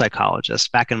sports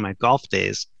psychologist back in my golf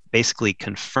days basically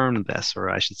confirmed this, or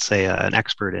I should say an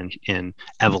expert in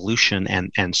evolution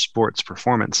and sports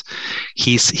performance.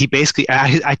 He basically,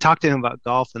 I talked to him about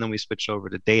golf, and then we switched over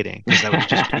to dating because I was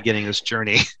just beginning this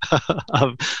journey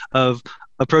of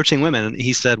approaching women. And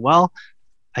he said, well,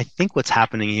 I think what's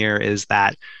happening here is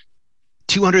that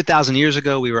 200,000 years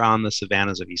ago, we were on the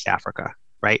savannas of East Africa,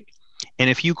 right? And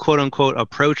if you quote unquote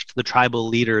approached the tribal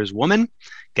leader's woman,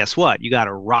 guess what? You got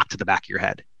a rock to the back of your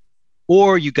head,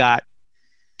 or you got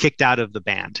kicked out of the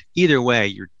band. Either way,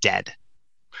 you're dead.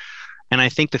 And I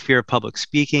think the fear of public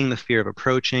speaking, the fear of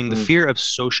approaching, the fear of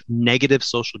negative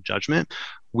social judgment,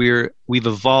 we've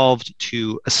evolved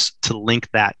to link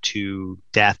that to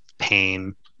death,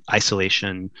 pain,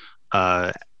 isolation,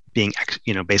 being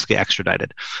basically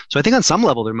extradited. So I think on some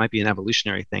level there might be an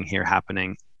evolutionary thing here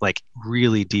happening, like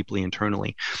really deeply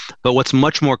internally. But what's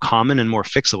much more common and more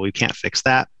fixable, you can't fix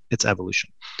that, it's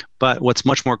evolution. But what's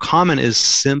much more common is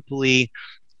simply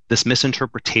this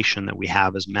misinterpretation that we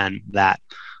have as men that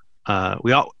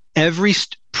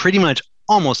pretty much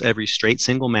almost every straight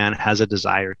single man has a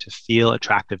desire to feel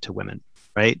attractive to women,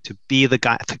 right? To be the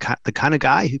guy, the kind of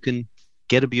guy who can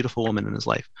get a beautiful woman in his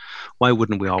life. Why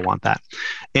wouldn't we all want that?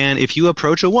 And if you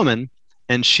approach a woman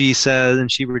and she says, and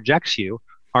she rejects you,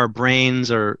 our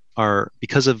brains are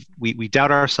because of, we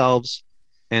doubt ourselves,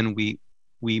 and we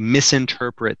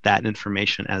misinterpret that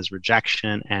information as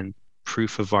rejection and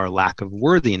proof of our lack of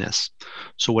worthiness.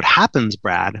 So what happens,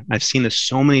 Brad, I've seen this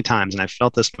so many times, and I've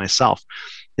felt this myself,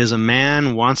 is a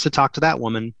man wants to talk to that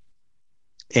woman,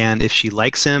 and if she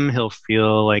likes him, he'll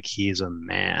feel like he's a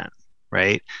man,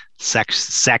 right?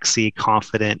 Sexy,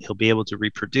 confident, he'll be able to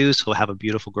reproduce, he'll have a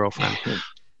beautiful girlfriend.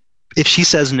 If she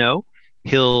says no,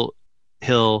 he'll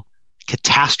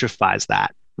catastrophize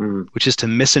that, which is to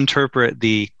misinterpret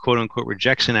the quote unquote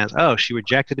rejection as, oh, she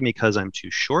rejected me because I'm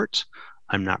too short,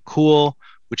 I'm not cool,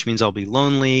 which means I'll be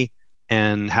lonely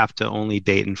and have to only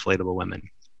date inflatable women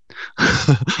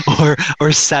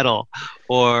or settle,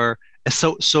 or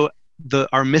so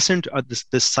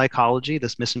this psychology,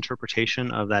 this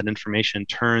misinterpretation of that information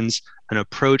turns an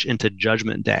approach into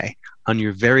judgment day on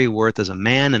your very worth as a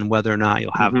man and whether or not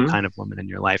you'll have the kind of woman in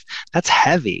your life. That's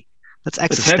heavy. That's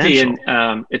existential.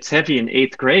 It's heavy in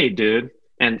 8th grade, dude,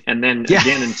 and then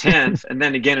again in 10th, and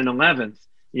then again in 11th.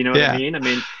 You know what I mean? I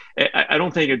mean, I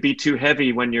don't think it'd be too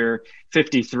heavy when you're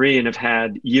 53 and have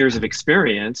had years of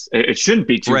experience. It shouldn't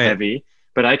be too heavy,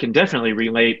 but I can definitely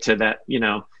relate to that,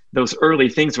 those early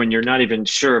things when you're not even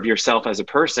sure of yourself as a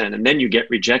person, and then you get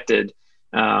rejected.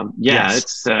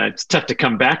 It's tough to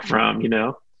come back from,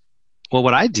 Well,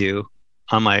 what I do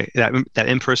on that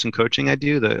in-person coaching I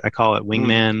do, I call it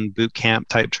wingman boot camp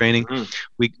type training.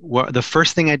 The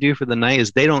first thing I do for the night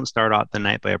is they don't start out the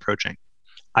night by approaching.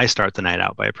 I start the night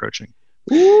out by approaching.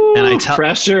 Ooh, and I tell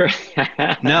pressure.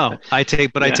 No, I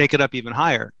take it up even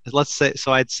higher. Let's say,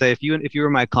 so I'd say if you were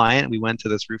my client, we went to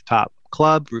this rooftop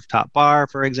club, rooftop bar,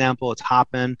 for example, it's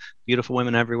hopping, beautiful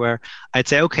women everywhere. I'd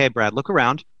say, okay, Brad, look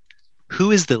around.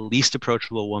 Who is the least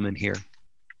approachable woman here?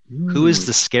 Who is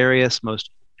the scariest,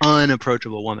 most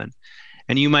unapproachable woman?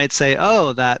 And you might say,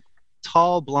 oh, that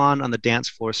tall blonde on the dance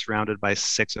floor surrounded by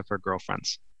 6 of her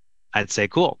girlfriends. I'd say,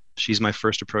 cool, she's my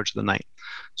first approach of the night.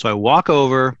 So I walk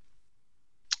over,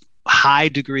 high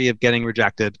degree of getting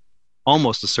rejected,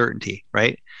 almost a certainty,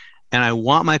 right? And I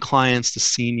want my clients to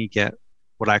see me get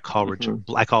what I call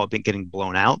it getting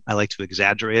blown out. I like to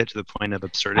exaggerate it to the point of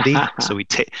absurdity. So we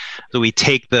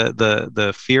take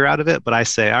the fear out of it, but I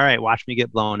say, all right, watch me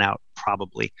get blown out,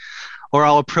 probably. Or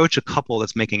I'll approach a couple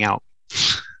that's making out.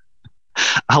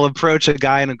 I'll approach a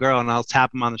guy and a girl and I'll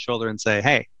tap them on the shoulder and say,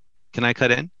 hey, can I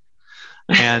cut in?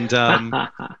 And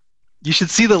you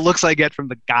should see the looks I get from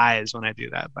the guys when I do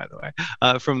that, by the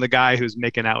way, from the guy who's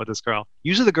making out with this girl.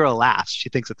 Usually the girl laughs. She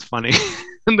thinks it's funny.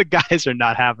 And the guys are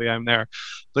not happy I'm there.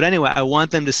 But anyway, I want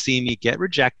them to see me get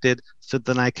rejected so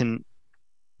then I can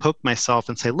poke myself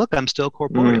and say, look, I'm still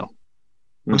corporeal.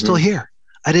 I'm still here.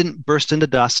 I didn't burst into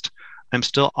dust. I'm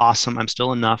still awesome. I'm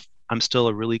still enough. I'm still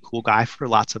a really cool guy for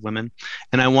lots of women.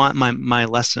 And I want my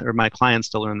lesson or my clients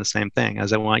to learn the same thing,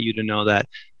 as I want you to know that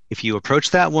if you approach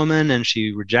that woman and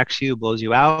she rejects you, blows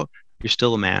you out, you're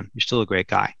still a man. You're still a great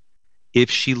guy.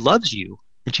 If she loves you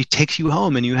and she takes you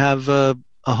home and you have a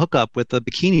hookup with a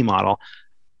bikini model,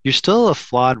 you're still a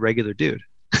flawed regular dude.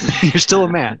 You're still a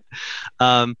man.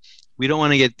 We don't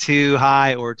want to get too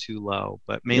high or too low,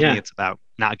 but mainly it's about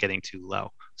not getting too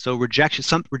low. So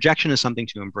rejection is something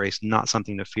to embrace, not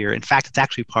something to fear. In fact, it's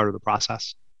actually part of the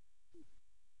process.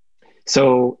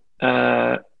 So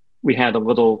we had a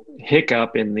little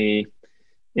hiccup in the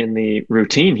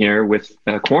routine here with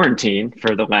quarantine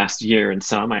for the last year and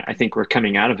some. I think we're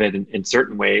coming out of it in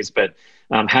certain ways, but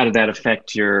how did that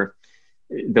affect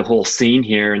the whole scene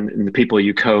here and the people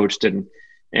you coached and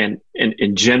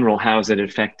in general, how has it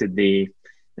affected the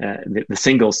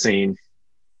singles scene?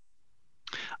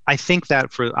 I think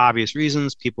that for obvious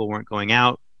reasons, people weren't going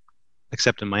out,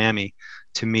 except in Miami,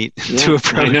 to meet, to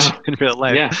approach in real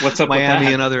life. Yeah, what's up Miami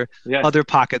with that? And other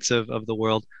pockets of the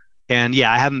world. And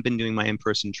I haven't been doing my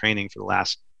in-person training for the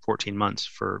last 14 months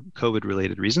for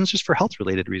COVID-related reasons, just for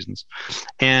health-related reasons.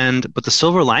 But the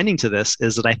silver lining to this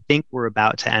is that I think we're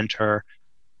about to enter,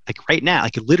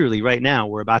 literally right now,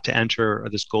 we're about to enter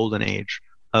this golden age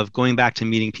of going back to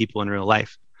meeting people in real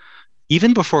life.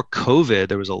 Even before COVID,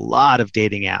 there was a lot of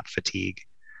dating app fatigue.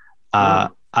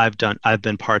 I've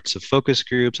been parts of focus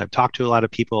groups. I've talked to a lot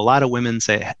of people. A lot of women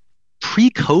say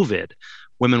pre-COVID,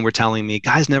 women were telling me,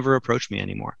 guys never approach me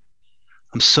anymore.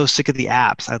 I'm so sick of the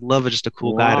apps. I'd love just a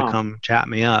cool guy to come chat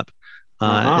me up.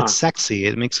 It's sexy.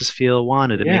 It makes us feel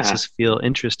wanted. It makes us feel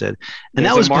interested. And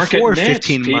that was before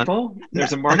 15 months.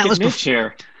 There's a market niche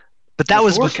here. But that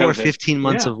was before 15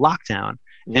 months of lockdown.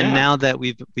 Yeah. And now that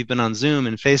we've been on Zoom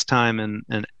and FaceTime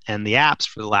and the apps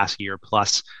for the last year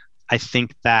plus, I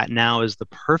think that now is the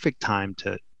perfect time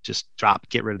to just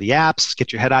get rid of the apps,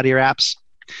 get your head out of your apps,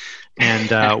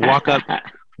 and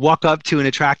walk up to an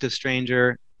attractive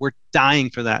stranger. We're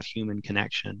dying for that human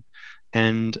connection.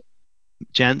 And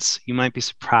gents, you might be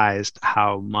surprised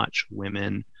how much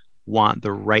women want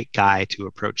the right guy to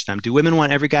approach them. Do women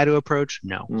want every guy to approach?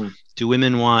 No. Do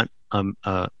women want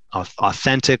a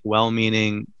authentic,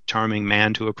 well-meaning, charming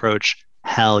man to approach?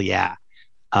 Hell yeah.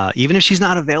 Even if she's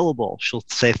not available, she'll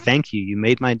say, thank you. You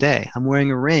made my day. I'm wearing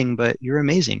a ring, but you're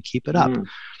amazing. Keep it up.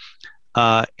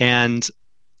 And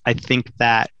I think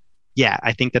that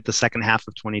the second half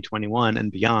of 2021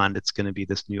 and beyond, it's going to be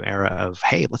this new era of,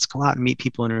 hey, let's go out and meet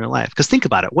people in real life. Because think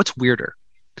about it. What's weirder?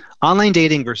 Online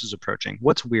dating versus approaching.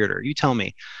 What's weirder? You tell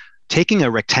me. Taking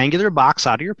a rectangular box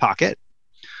out of your pocket,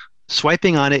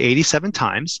 swiping on it 87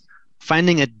 times,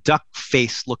 finding a duck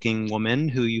face looking woman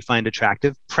who you find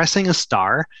attractive, pressing a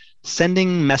star,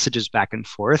 sending messages back and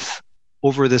forth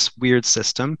over this weird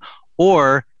system,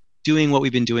 or doing what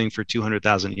we've been doing for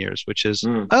 200,000 years, which is,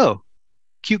 oh,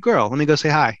 cute girl, let me go say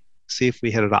hi, see if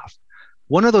we hit it off.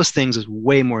 One of those things is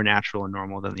way more natural and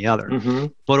normal than the other.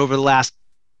 But over the last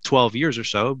 12 years or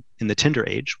so, in the Tinder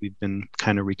age, we've been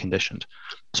kind of reconditioned.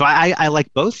 So I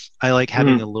like both. I like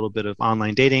having a little bit of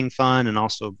online dating fun and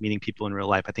also meeting people in real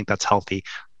life. I think that's healthy,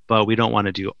 but we don't want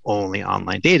to do only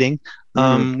online dating.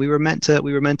 We were meant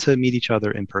to meet each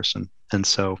other in person. And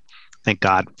so thank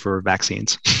God for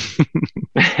vaccines.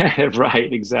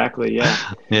 Right, exactly.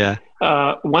 Yeah.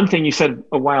 One thing you said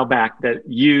a while back that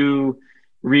you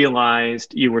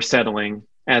realized you were settling,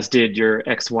 as did your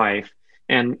ex-wife.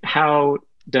 And how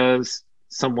does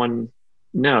someone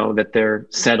know that they're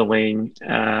settling,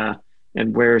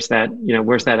 and where's that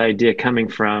idea coming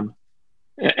from?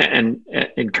 And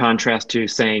in contrast to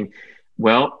saying,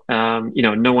 well,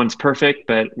 no one's perfect,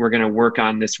 but we're going to work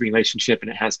on this relationship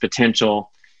and it has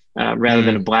potential, rather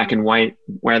than a black and white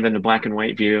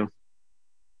view.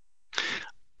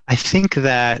 I think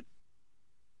that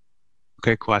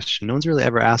great question. No one's really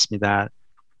ever asked me that.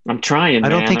 I'm trying, I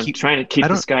don't man. think I'm trying to keep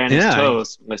this guy on his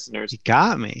toes, listeners. You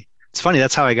got me. It's funny.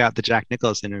 That's how I got the Jack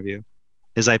Nicklaus interview.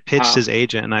 Is I pitched his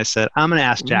agent and I said, I'm going to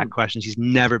ask Jack questions he's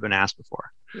never been asked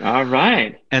before. All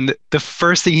right. And the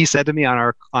first thing he said to me on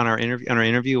our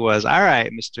interview was, "All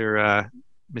right, Mr.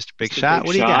 Big Shot,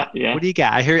 what do you got? Yeah. What do you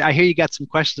got? I hear you got some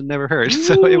questions I've never heard."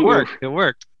 So it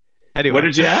worked. Anyway, what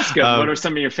did you ask him? What are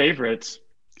some of your favorites?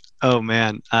 Oh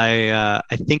man, I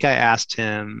think I asked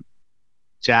him,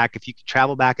 Jack, if you could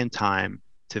travel back in time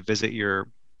to visit your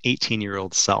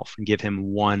 18-year-old self and give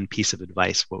him one piece of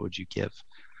advice, what would you give?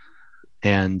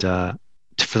 And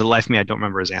for the life of me, I don't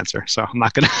remember his answer, so I'm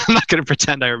not gonna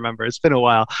pretend I remember. It's been a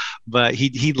while, but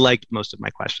he liked most of my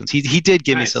questions. He did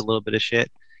give me a little bit of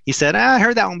shit. He said, I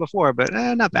heard that one before, but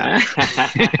not bad.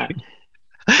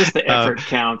 Just the effort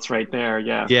counts right there.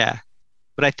 Yeah. Yeah.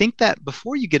 But I think that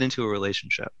before you get into a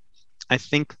relationship, I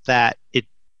think that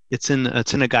it's in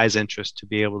a guy's interest to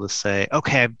be able to say,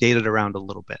 okay, I've dated around a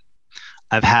little bit.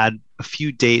 I've had a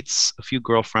few dates, a few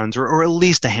girlfriends, or at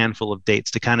least a handful of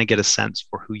dates to kind of get a sense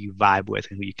for who you vibe with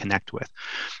and who you connect with.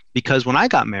 Because when I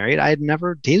got married, I had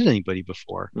never dated anybody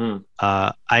before.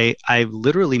 I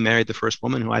literally married the first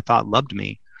woman who I thought loved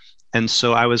me. And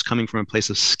so I was coming from a place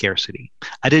of scarcity.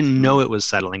 I didn't know it was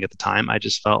settling at the time. I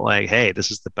just felt like, hey,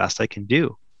 this is the best I can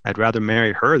do. I'd rather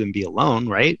marry her than be alone,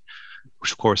 right?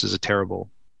 Which, of course, is a terrible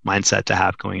mindset to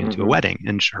have going into a wedding.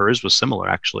 And hers was similar,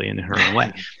 actually, in her own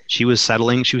way. She was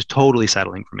settling. She was totally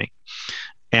settling for me.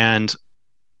 And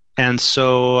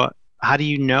so how do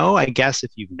you know? I guess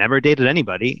if you've never dated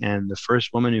anybody and the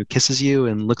first woman who kisses you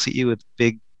and looks at you with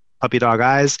big puppy dog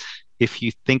eyes, if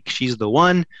you think she's the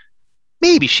one,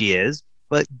 maybe she is,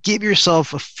 but give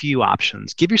yourself a few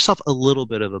options. Give yourself a little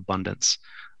bit of abundance.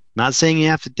 Not saying you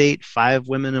have to date 5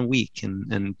 women a week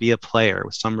and be a player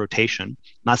with some rotation.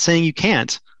 Not saying you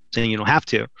can't, saying you don't have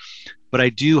to. But I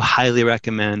do highly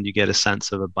recommend you get a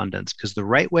sense of abundance, because the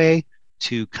right way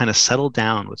to kind of settle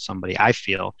down with somebody, I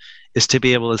feel, is to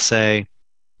be able to say,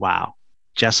 wow,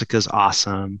 Jessica's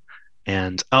awesome.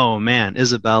 And, oh man,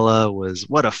 Isabella was,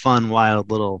 what a fun,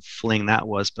 wild little fling that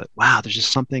was. But wow, there's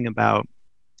just something about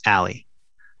Allie.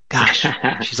 Gosh,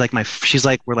 she's like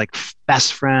we're like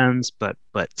best friends, but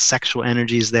sexual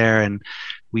energy's there, and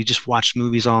we just watched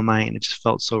movies all night, and it just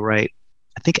felt so right.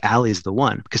 I think Allie's the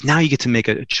one, because now you get to make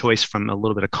a choice from a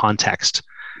little bit of context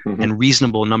and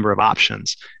reasonable number of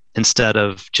options, instead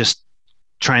of just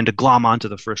trying to glom onto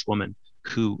the first woman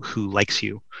who likes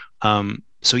you.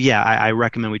 So yeah, I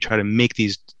recommend we try to make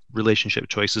these relationship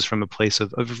choices from a place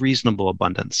of reasonable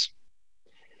abundance.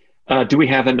 Do we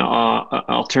have an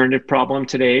alternative problem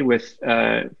today with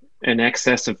an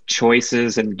excess of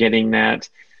choices and getting that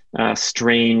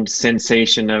strange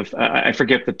sensation of I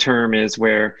forget what the term is,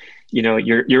 where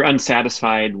you're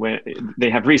unsatisfied when they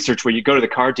have research where you go to the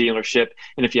car dealership,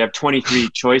 and if you have 23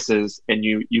 choices and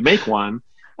you make one,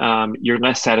 you're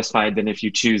less satisfied than if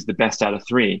you choose the best out of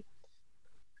 3.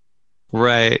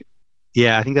 Right.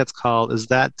 Yeah, I think that's called, is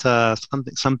that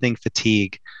something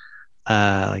fatigue?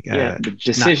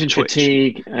 Decision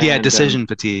fatigue. Decision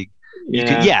fatigue.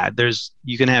 Yeah.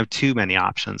 You can have too many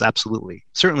options. Absolutely.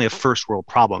 Certainly a first world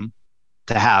problem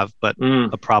to have, but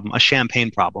a champagne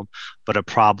problem, but a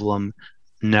problem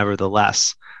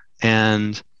nevertheless.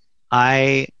 And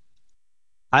I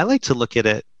like to look at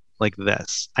it like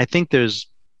this. I think there's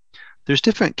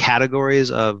different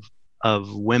categories of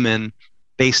women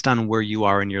based on where you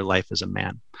are in your life as a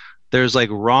man. There's like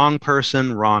wrong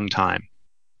person, wrong time.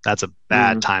 That's a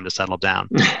bad time to settle down.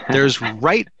 There's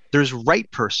right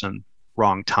person,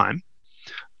 wrong time,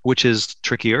 which is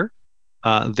trickier.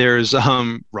 There's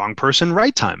wrong person,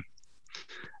 right time.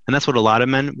 And that's what a lot of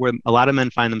men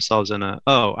find themselves in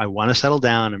I want to settle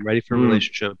down, I'm ready for a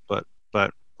relationship, but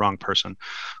wrong person.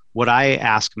 What I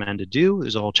ask men to do,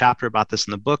 there's a whole chapter about this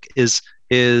in the book, is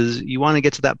you want to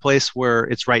get to that place where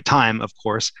it's right time, of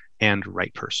course, and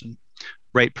right person,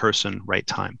 right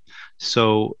time.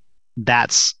 So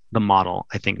that's the model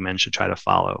I think men should try to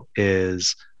follow,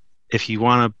 is if you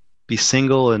want to be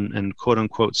single and quote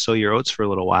unquote sow your oats for a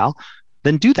little while,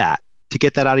 then do that to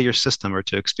get that out of your system, or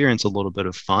to experience a little bit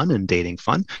of fun and dating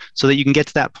fun, so that you can get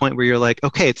to that point where you're like,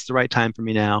 okay, it's the right time for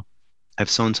me now. I've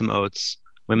sown some oats.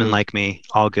 Women like me,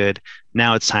 all good.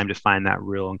 Now it's time to find that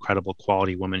real incredible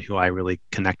quality woman who I really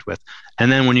connect with. And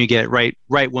then when you get right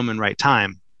woman, right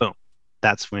time, boom,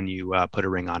 that's when you put a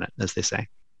ring on it, as they say,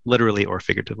 literally or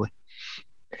figuratively.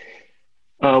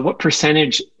 What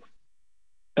percentage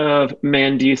of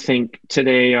men do you think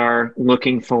today are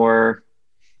looking for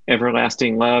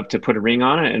everlasting love to put a ring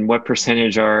on it? And what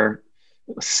percentage are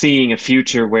seeing a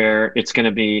future where it's going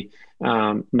to be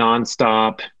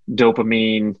nonstop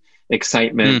dopamine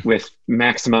excitement with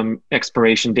maximum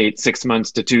expiration date 6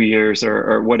 months to 2 years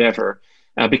or whatever.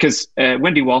 Because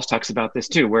Wendy Walsh talks about this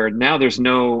too, where now there's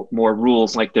no more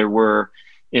rules like there were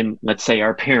in, let's say,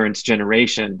 our parents'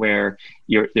 generation, where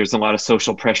there's a lot of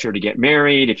social pressure to get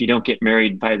married. If you don't get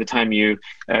married by the time you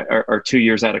are 2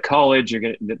 years out of college,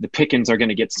 the pickings are going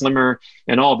to get slimmer,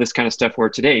 and all this kind of stuff. Where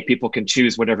today people can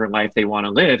choose whatever life they want to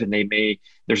live, and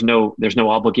there's no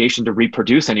obligation to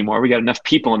reproduce anymore. We got enough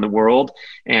people in the world,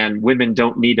 and women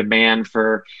don't need a man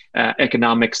for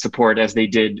economic support as they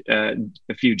did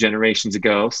a few generations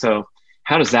ago. So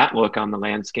how does that look on the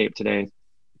landscape today?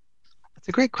 It's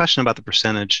a great question about the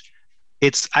percentage.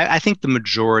 I think the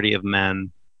majority of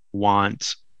men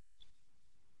want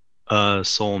a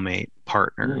soulmate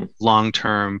partner,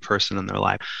 long-term person in their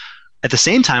life. At the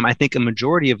same time, I think a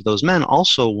majority of those men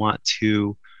also want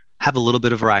to have a little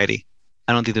bit of variety.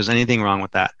 I don't think there's anything wrong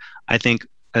with that. I think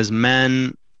as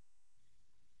men,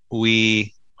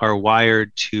 we are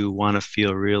wired to want to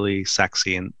feel really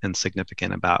sexy and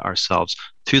significant about ourselves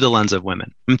through the lens of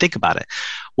women. I mean, think about it.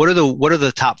 What are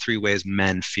the top 3 ways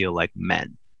men feel like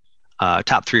men?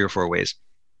 Top 3 or 4 ways: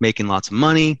 making lots of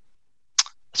money,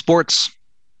 sports,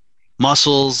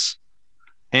 muscles,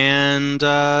 and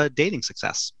dating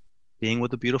success, being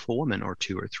with a beautiful woman or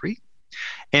 2 or 3.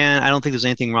 And I don't think there's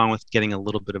anything wrong with getting a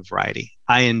little bit of variety.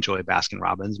 I enjoy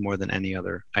Baskin-Robbins more than any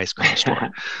other ice cream store.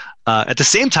 At the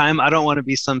same time, I don't want to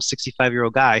be some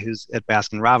 65-year-old guy who's at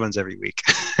Baskin-Robbins every week.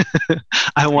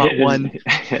 I want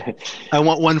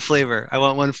one flavor. I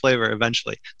want one flavor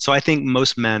eventually. So I think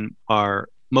most men,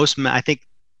 I think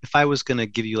if I was going to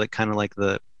give you like kind of like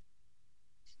the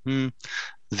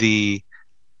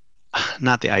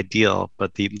not the ideal,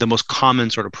 but the most common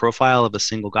sort of profile of a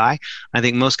single guy, I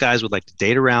think most guys would like to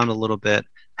date around a little bit,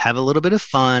 have a little bit of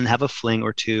fun, have a fling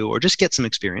or 2, or just get some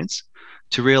experience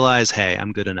to realize, hey,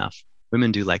 I'm good enough.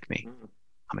 Women do like me.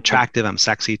 I'm attractive. I'm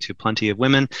sexy to plenty of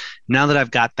women. Now that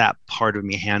I've got that part of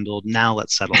me handled, now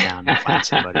let's settle down and find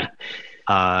somebody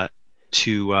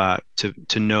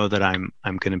to know that I'm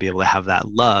going to be able to have that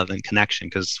love and connection,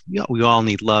 because we all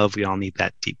need love. We all need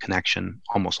that deep connection,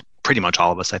 almost pretty much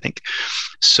all of us, I think.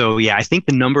 So yeah, I think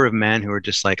the number of men who are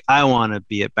just like, I want to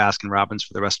be at Baskin-Robbins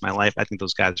for the rest of my life, I think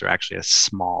those guys are actually a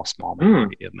small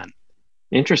minority of men.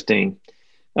 Interesting.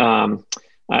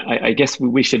 I guess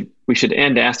we should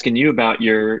end asking you about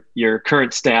your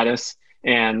current status,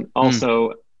 and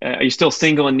also, are you still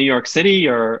single in New York City,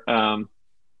 or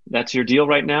that's your deal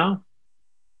right now?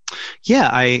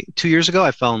 Yeah, 2 years ago,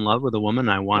 I fell in love with a woman.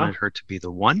 I wanted her to be the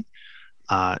one.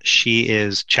 She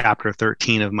is chapter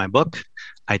 13 of my book.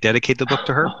 I dedicate the book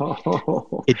to her.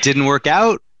 It didn't work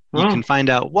out. You can find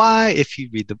out why if you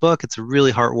read the book. It's a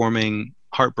really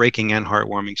heartbreaking and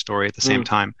heartwarming story at the same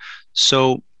time.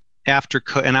 So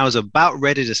and I was about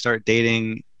ready to start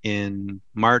dating in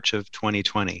March of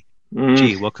 2020.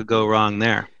 Gee, what could go wrong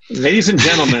there? Ladies and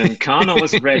gentlemen, Connell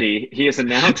is ready. He has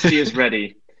announced he is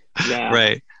ready. Yeah.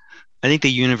 Right. I think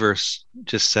the universe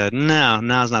just said, no,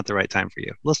 now's not the right time for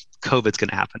you. COVID's going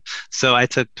to happen. So I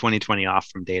took 2020 off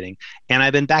from dating, and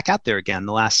I've been back out there again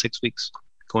the last 6 weeks,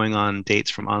 going on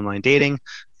dates from online dating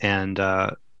and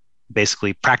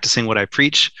basically practicing what I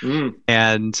preach.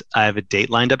 And I have a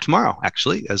date lined up tomorrow,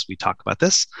 actually, as we talk about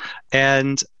this.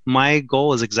 And my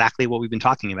goal is exactly what we've been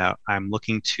talking about. I'm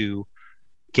looking to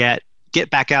get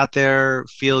back out there,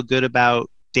 feel good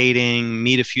about dating,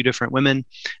 meet a few different women,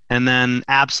 and then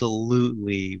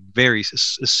absolutely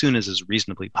as soon as is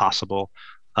reasonably possible,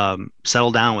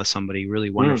 settle down with somebody really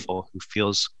wonderful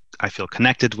who I feel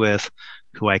connected with,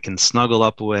 who I can snuggle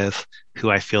up with, who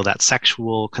I feel that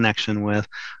sexual connection with,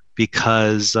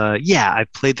 because I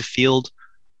played the field.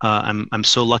 I'm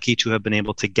so lucky to have been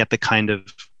able to get the kind of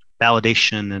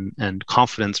validation and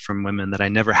confidence from women that I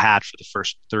never had for the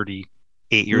first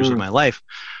 38 years of my life.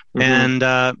 And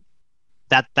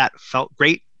that felt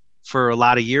great for a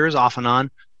lot of years off and on,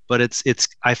 but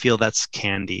I feel that's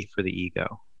candy for the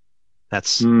ego.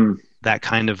 That's that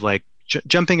kind of like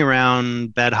jumping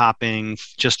around, bed hopping,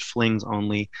 just flings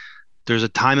only. There's a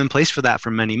time and place for that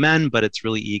for many men, but it's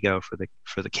really ego for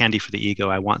the candy for the ego.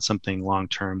 I want something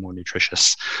long-term, more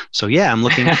nutritious. So yeah, I'm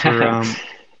looking for,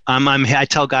 I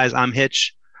tell guys I'm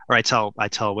Hitch, or I tell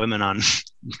women on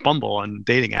Bumble and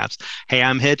dating apps, hey,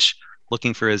 I'm Hitch,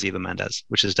 looking for Aziva Mendez,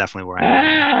 which is definitely where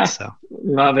I am. So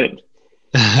love it.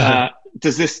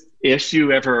 Does this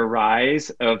issue ever arise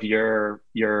of your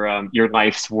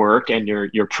life's work and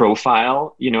your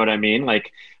profile? You know what I mean? Like,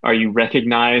 are you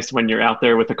recognized when you're out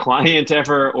there with a client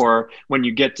ever, or when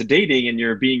you get to dating and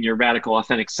you're being your radical,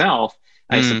 authentic self?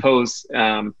 I suppose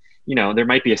there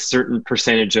might be a certain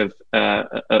percentage of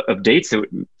dates that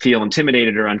would feel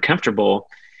intimidated or uncomfortable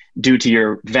due to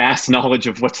your vast knowledge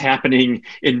of what's happening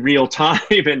in real time,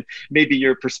 and maybe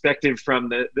your perspective from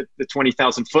the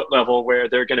 20,000 foot level, where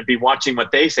they're going to be watching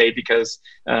what they say because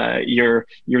you're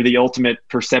the ultimate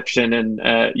perception and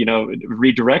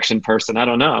redirection person. I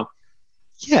don't know.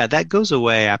 Yeah, that goes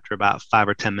away after about 5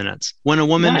 or 10 minutes when a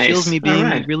woman feels me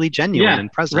being really genuine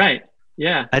and present. Right.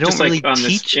 Yeah. I don't just really on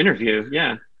teach this interview.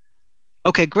 Yeah.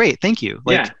 Okay, great. Thank you.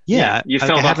 You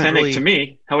felt authentic to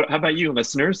me. How about you,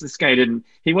 listeners? This guy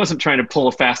he wasn't trying to pull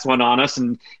a fast one on us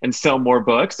and sell more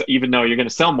books, even though you're going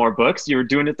to sell more books. You were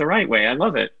doing it the right way. I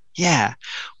love it. Yeah.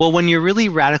 Well, when you're really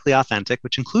radically authentic,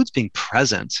 which includes being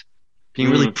present, being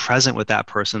really present with that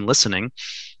person listening,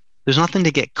 there's nothing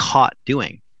to get caught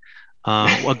doing.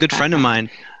 A good friend of mine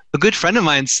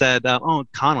said, "Oh,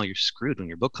 Connell, you're screwed when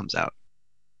your book comes out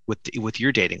with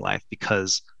your dating life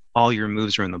because all your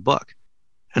moves are in the book."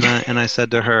 And I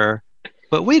said to her,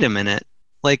 "But wait a minute,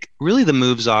 like really the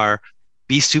moves are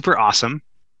be super awesome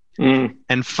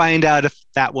and find out if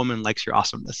that woman likes your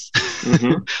awesomeness."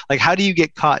 Mm-hmm. Like, how do you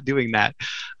get caught doing that?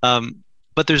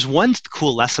 But there's one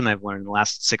cool lesson I've learned in the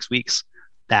last 6 weeks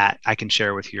that I can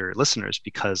share with your listeners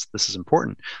because this is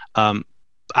important.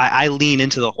 I lean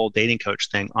into the whole dating coach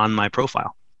thing on my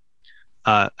profile.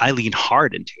 I lean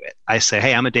hard into it. I say,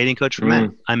 hey, I'm a dating coach for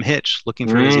men. I'm Hitch, looking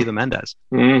for Aziza Mendez.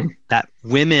 That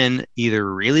women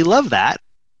either really love that,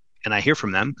 and I hear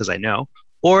from them because I know,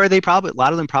 or a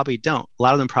lot of them probably don't. A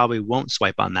lot of them probably won't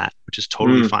swipe on that, which is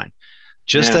totally fine.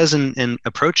 Just as in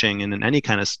approaching and in any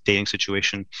kind of dating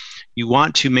situation, you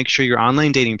want to make sure your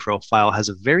online dating profile has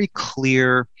a very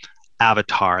clear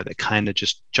avatar that kind of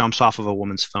just jumps off of a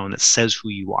woman's phone that says who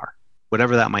you are,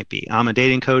 whatever that might be. I'm a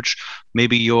dating coach.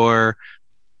 Maybe you're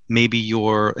an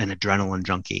adrenaline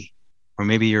junkie, or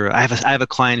maybe I have a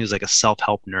client who's like a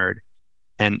self-help nerd,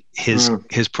 and his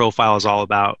profile is all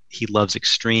about he loves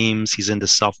extremes. He's into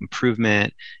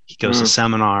self-improvement. He goes to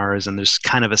seminars, and there's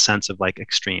kind of a sense of like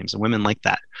extremes, and women like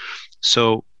that.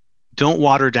 So don't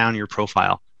water down your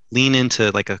profile. Lean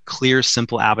into like a clear,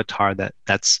 simple avatar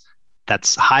that's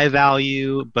high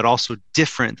value, but also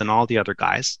different than all the other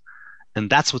guys. And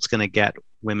that's what's going to get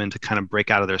women to kind of break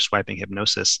out of their swiping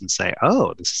hypnosis and say,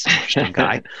 oh, this is an interesting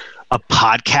guy. A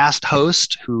podcast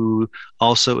host who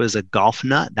also is a golf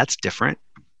nut, that's different.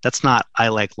 That's not, I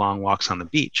like long walks on the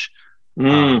beach.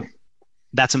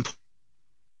 That's important.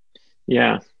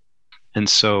 Yeah. And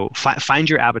so find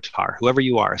your avatar, whoever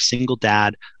you are, a single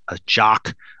dad, a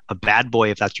jock, a bad boy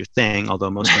if that's your thing,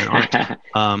 although most men aren't,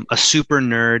 a super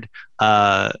nerd.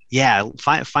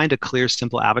 Find a clear,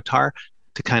 simple avatar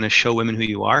to kind of show women who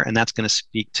you are, and that's going to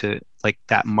speak to like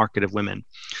that market of women.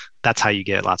 That's how you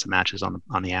get lots of matches on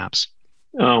the apps.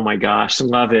 Oh my gosh,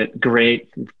 love it! Great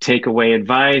takeaway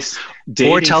advice.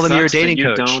 Dating or tell them you're a dating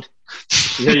coach. Don't.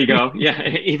 There you go. Yeah,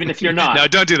 even if you're not. No,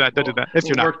 don't do that. Don't do that. If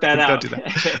you're not, work that out. Don't do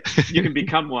that. You can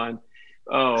become one.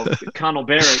 Oh, Connell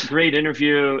Barrett, great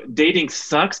interview. Dating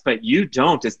Sucks, But You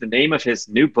Don't is the name of his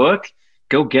new book.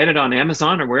 Go get it on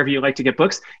Amazon or wherever you like to get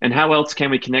books. And how else can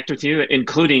we connect with you,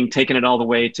 including taking it all the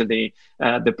way to the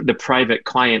private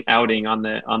client outing on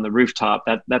the rooftop?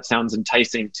 That sounds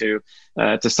enticing to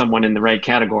someone in the right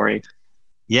category.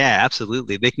 Yeah,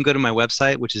 absolutely. They can go to my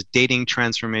website, which is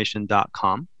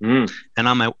datingtransformation.com. And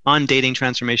on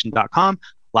datingtransformation.com,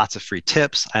 lots of free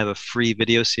tips. I have a free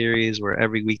video series where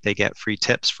every week they get free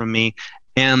tips from me.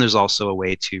 And there's also a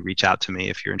way to reach out to me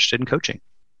if you're interested in coaching.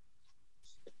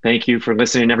 Thank you for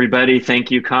listening, everybody. Thank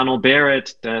you, Connell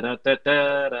Barrett. Da, da, da,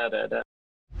 da, da, da, da.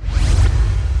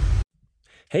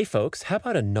 Hey folks, how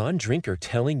about a non-drinker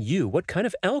telling you what kind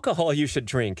of alcohol you should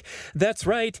drink? That's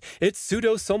right, it's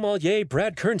pseudo-sommelier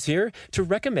Brad Kearns here to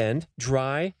recommend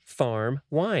dry farm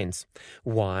wines.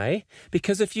 Why?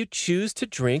 Because if you choose to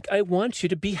drink, I want you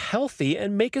to be healthy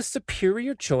and make a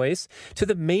superior choice to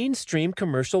the mainstream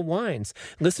commercial wines.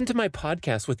 Listen to my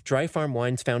podcast with Dry Farm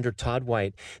Wines founder Todd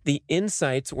White. The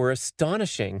insights were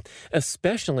astonishing,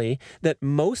 especially that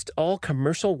most all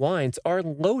commercial wines are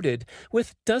loaded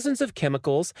with dozens of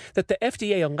chemicals that the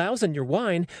FDA allows in your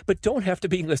wine, but don't have to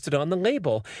be listed on the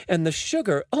label. And the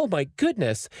sugar, oh my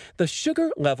goodness, the sugar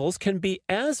levels can be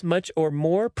as much or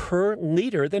more per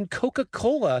liter than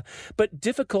Coca-Cola, but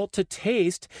difficult to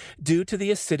taste due to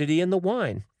the acidity in the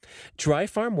wine. Dry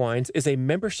Farm Wines is a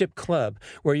membership club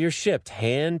where you're shipped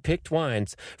hand-picked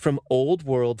wines from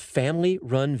old-world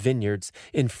family-run vineyards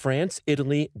in France,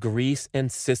 Italy, Greece,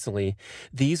 and Sicily.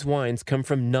 These wines come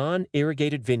from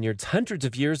non-irrigated vineyards hundreds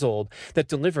of years old that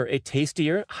deliver a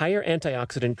tastier, higher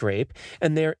antioxidant grape,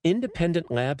 and they're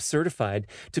independent lab certified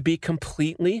to be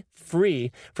completely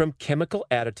free from chemical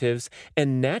additives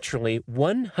and naturally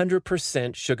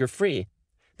 100% sugar-free.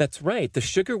 That's right, the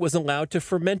sugar was allowed to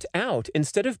ferment out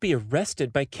instead of be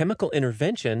arrested by chemical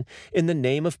intervention in the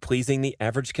name of pleasing the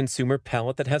average consumer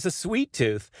palate that has a sweet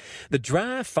tooth. The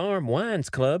Dry Farm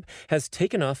Wines Club has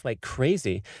taken off like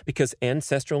crazy because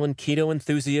ancestral and keto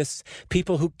enthusiasts,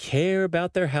 people who care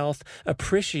about their health,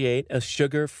 appreciate a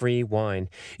sugar-free wine.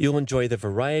 You'll enjoy the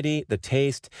variety, the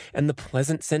taste, and the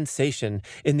pleasant sensation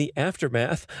in the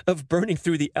aftermath of burning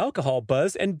through the alcohol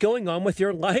buzz and going on with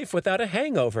your life without a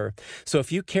hangover. So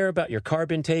if you care about your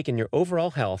carb intake and your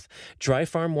overall health, Dry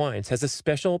Farm Wines has a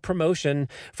special promotion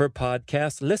for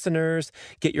podcast listeners.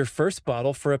 Get your first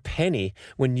bottle for $0.01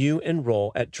 when you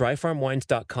enroll at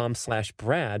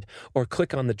dryfarmwines.com/Brad or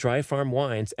click on the Dry Farm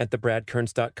Wines at the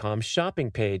bradkearns.com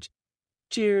shopping page.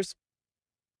 Cheers.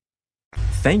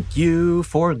 Thank you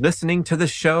for listening to the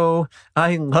show.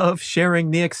 I love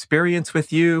sharing the experience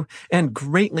with you and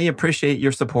greatly appreciate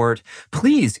your support.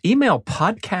 Please email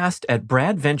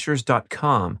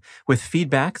podcast@bradventures.com with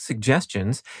feedback,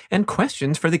 suggestions, and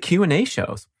questions for the Q&A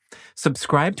shows.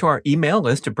 Subscribe to our email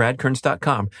list at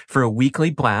bradkearns.com for a weekly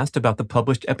blast about the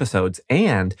published episodes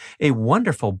and a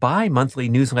wonderful bi-monthly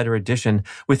newsletter edition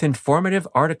with informative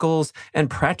articles and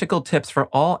practical tips for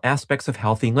all aspects of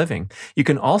healthy living. You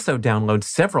can also download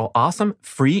several awesome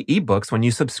free ebooks when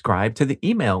you subscribe to the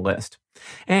email list.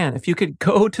 And if you could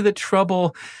go to the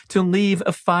trouble to leave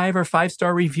a 5 or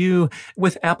 5-star review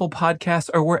with Apple Podcasts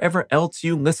or wherever else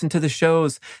you listen to the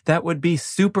shows, that would be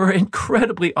super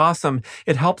incredibly awesome.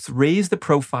 It helps raise the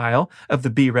profile of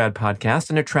the B-Rad podcast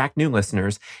and attract new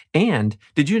listeners. And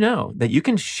did you know that you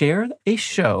can share a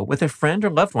show with a friend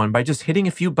or loved one by just hitting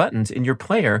a few buttons in your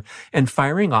player and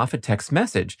firing off a text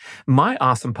message? My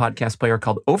awesome podcast player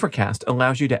called Overcast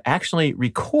allows you to actually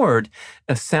record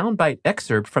a soundbite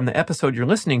excerpt from the episode you're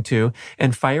listening to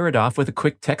and fire it off with a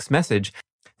quick text message.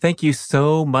 Thank you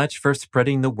so much for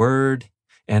spreading the word.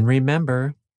 And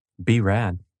remember, be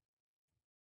rad.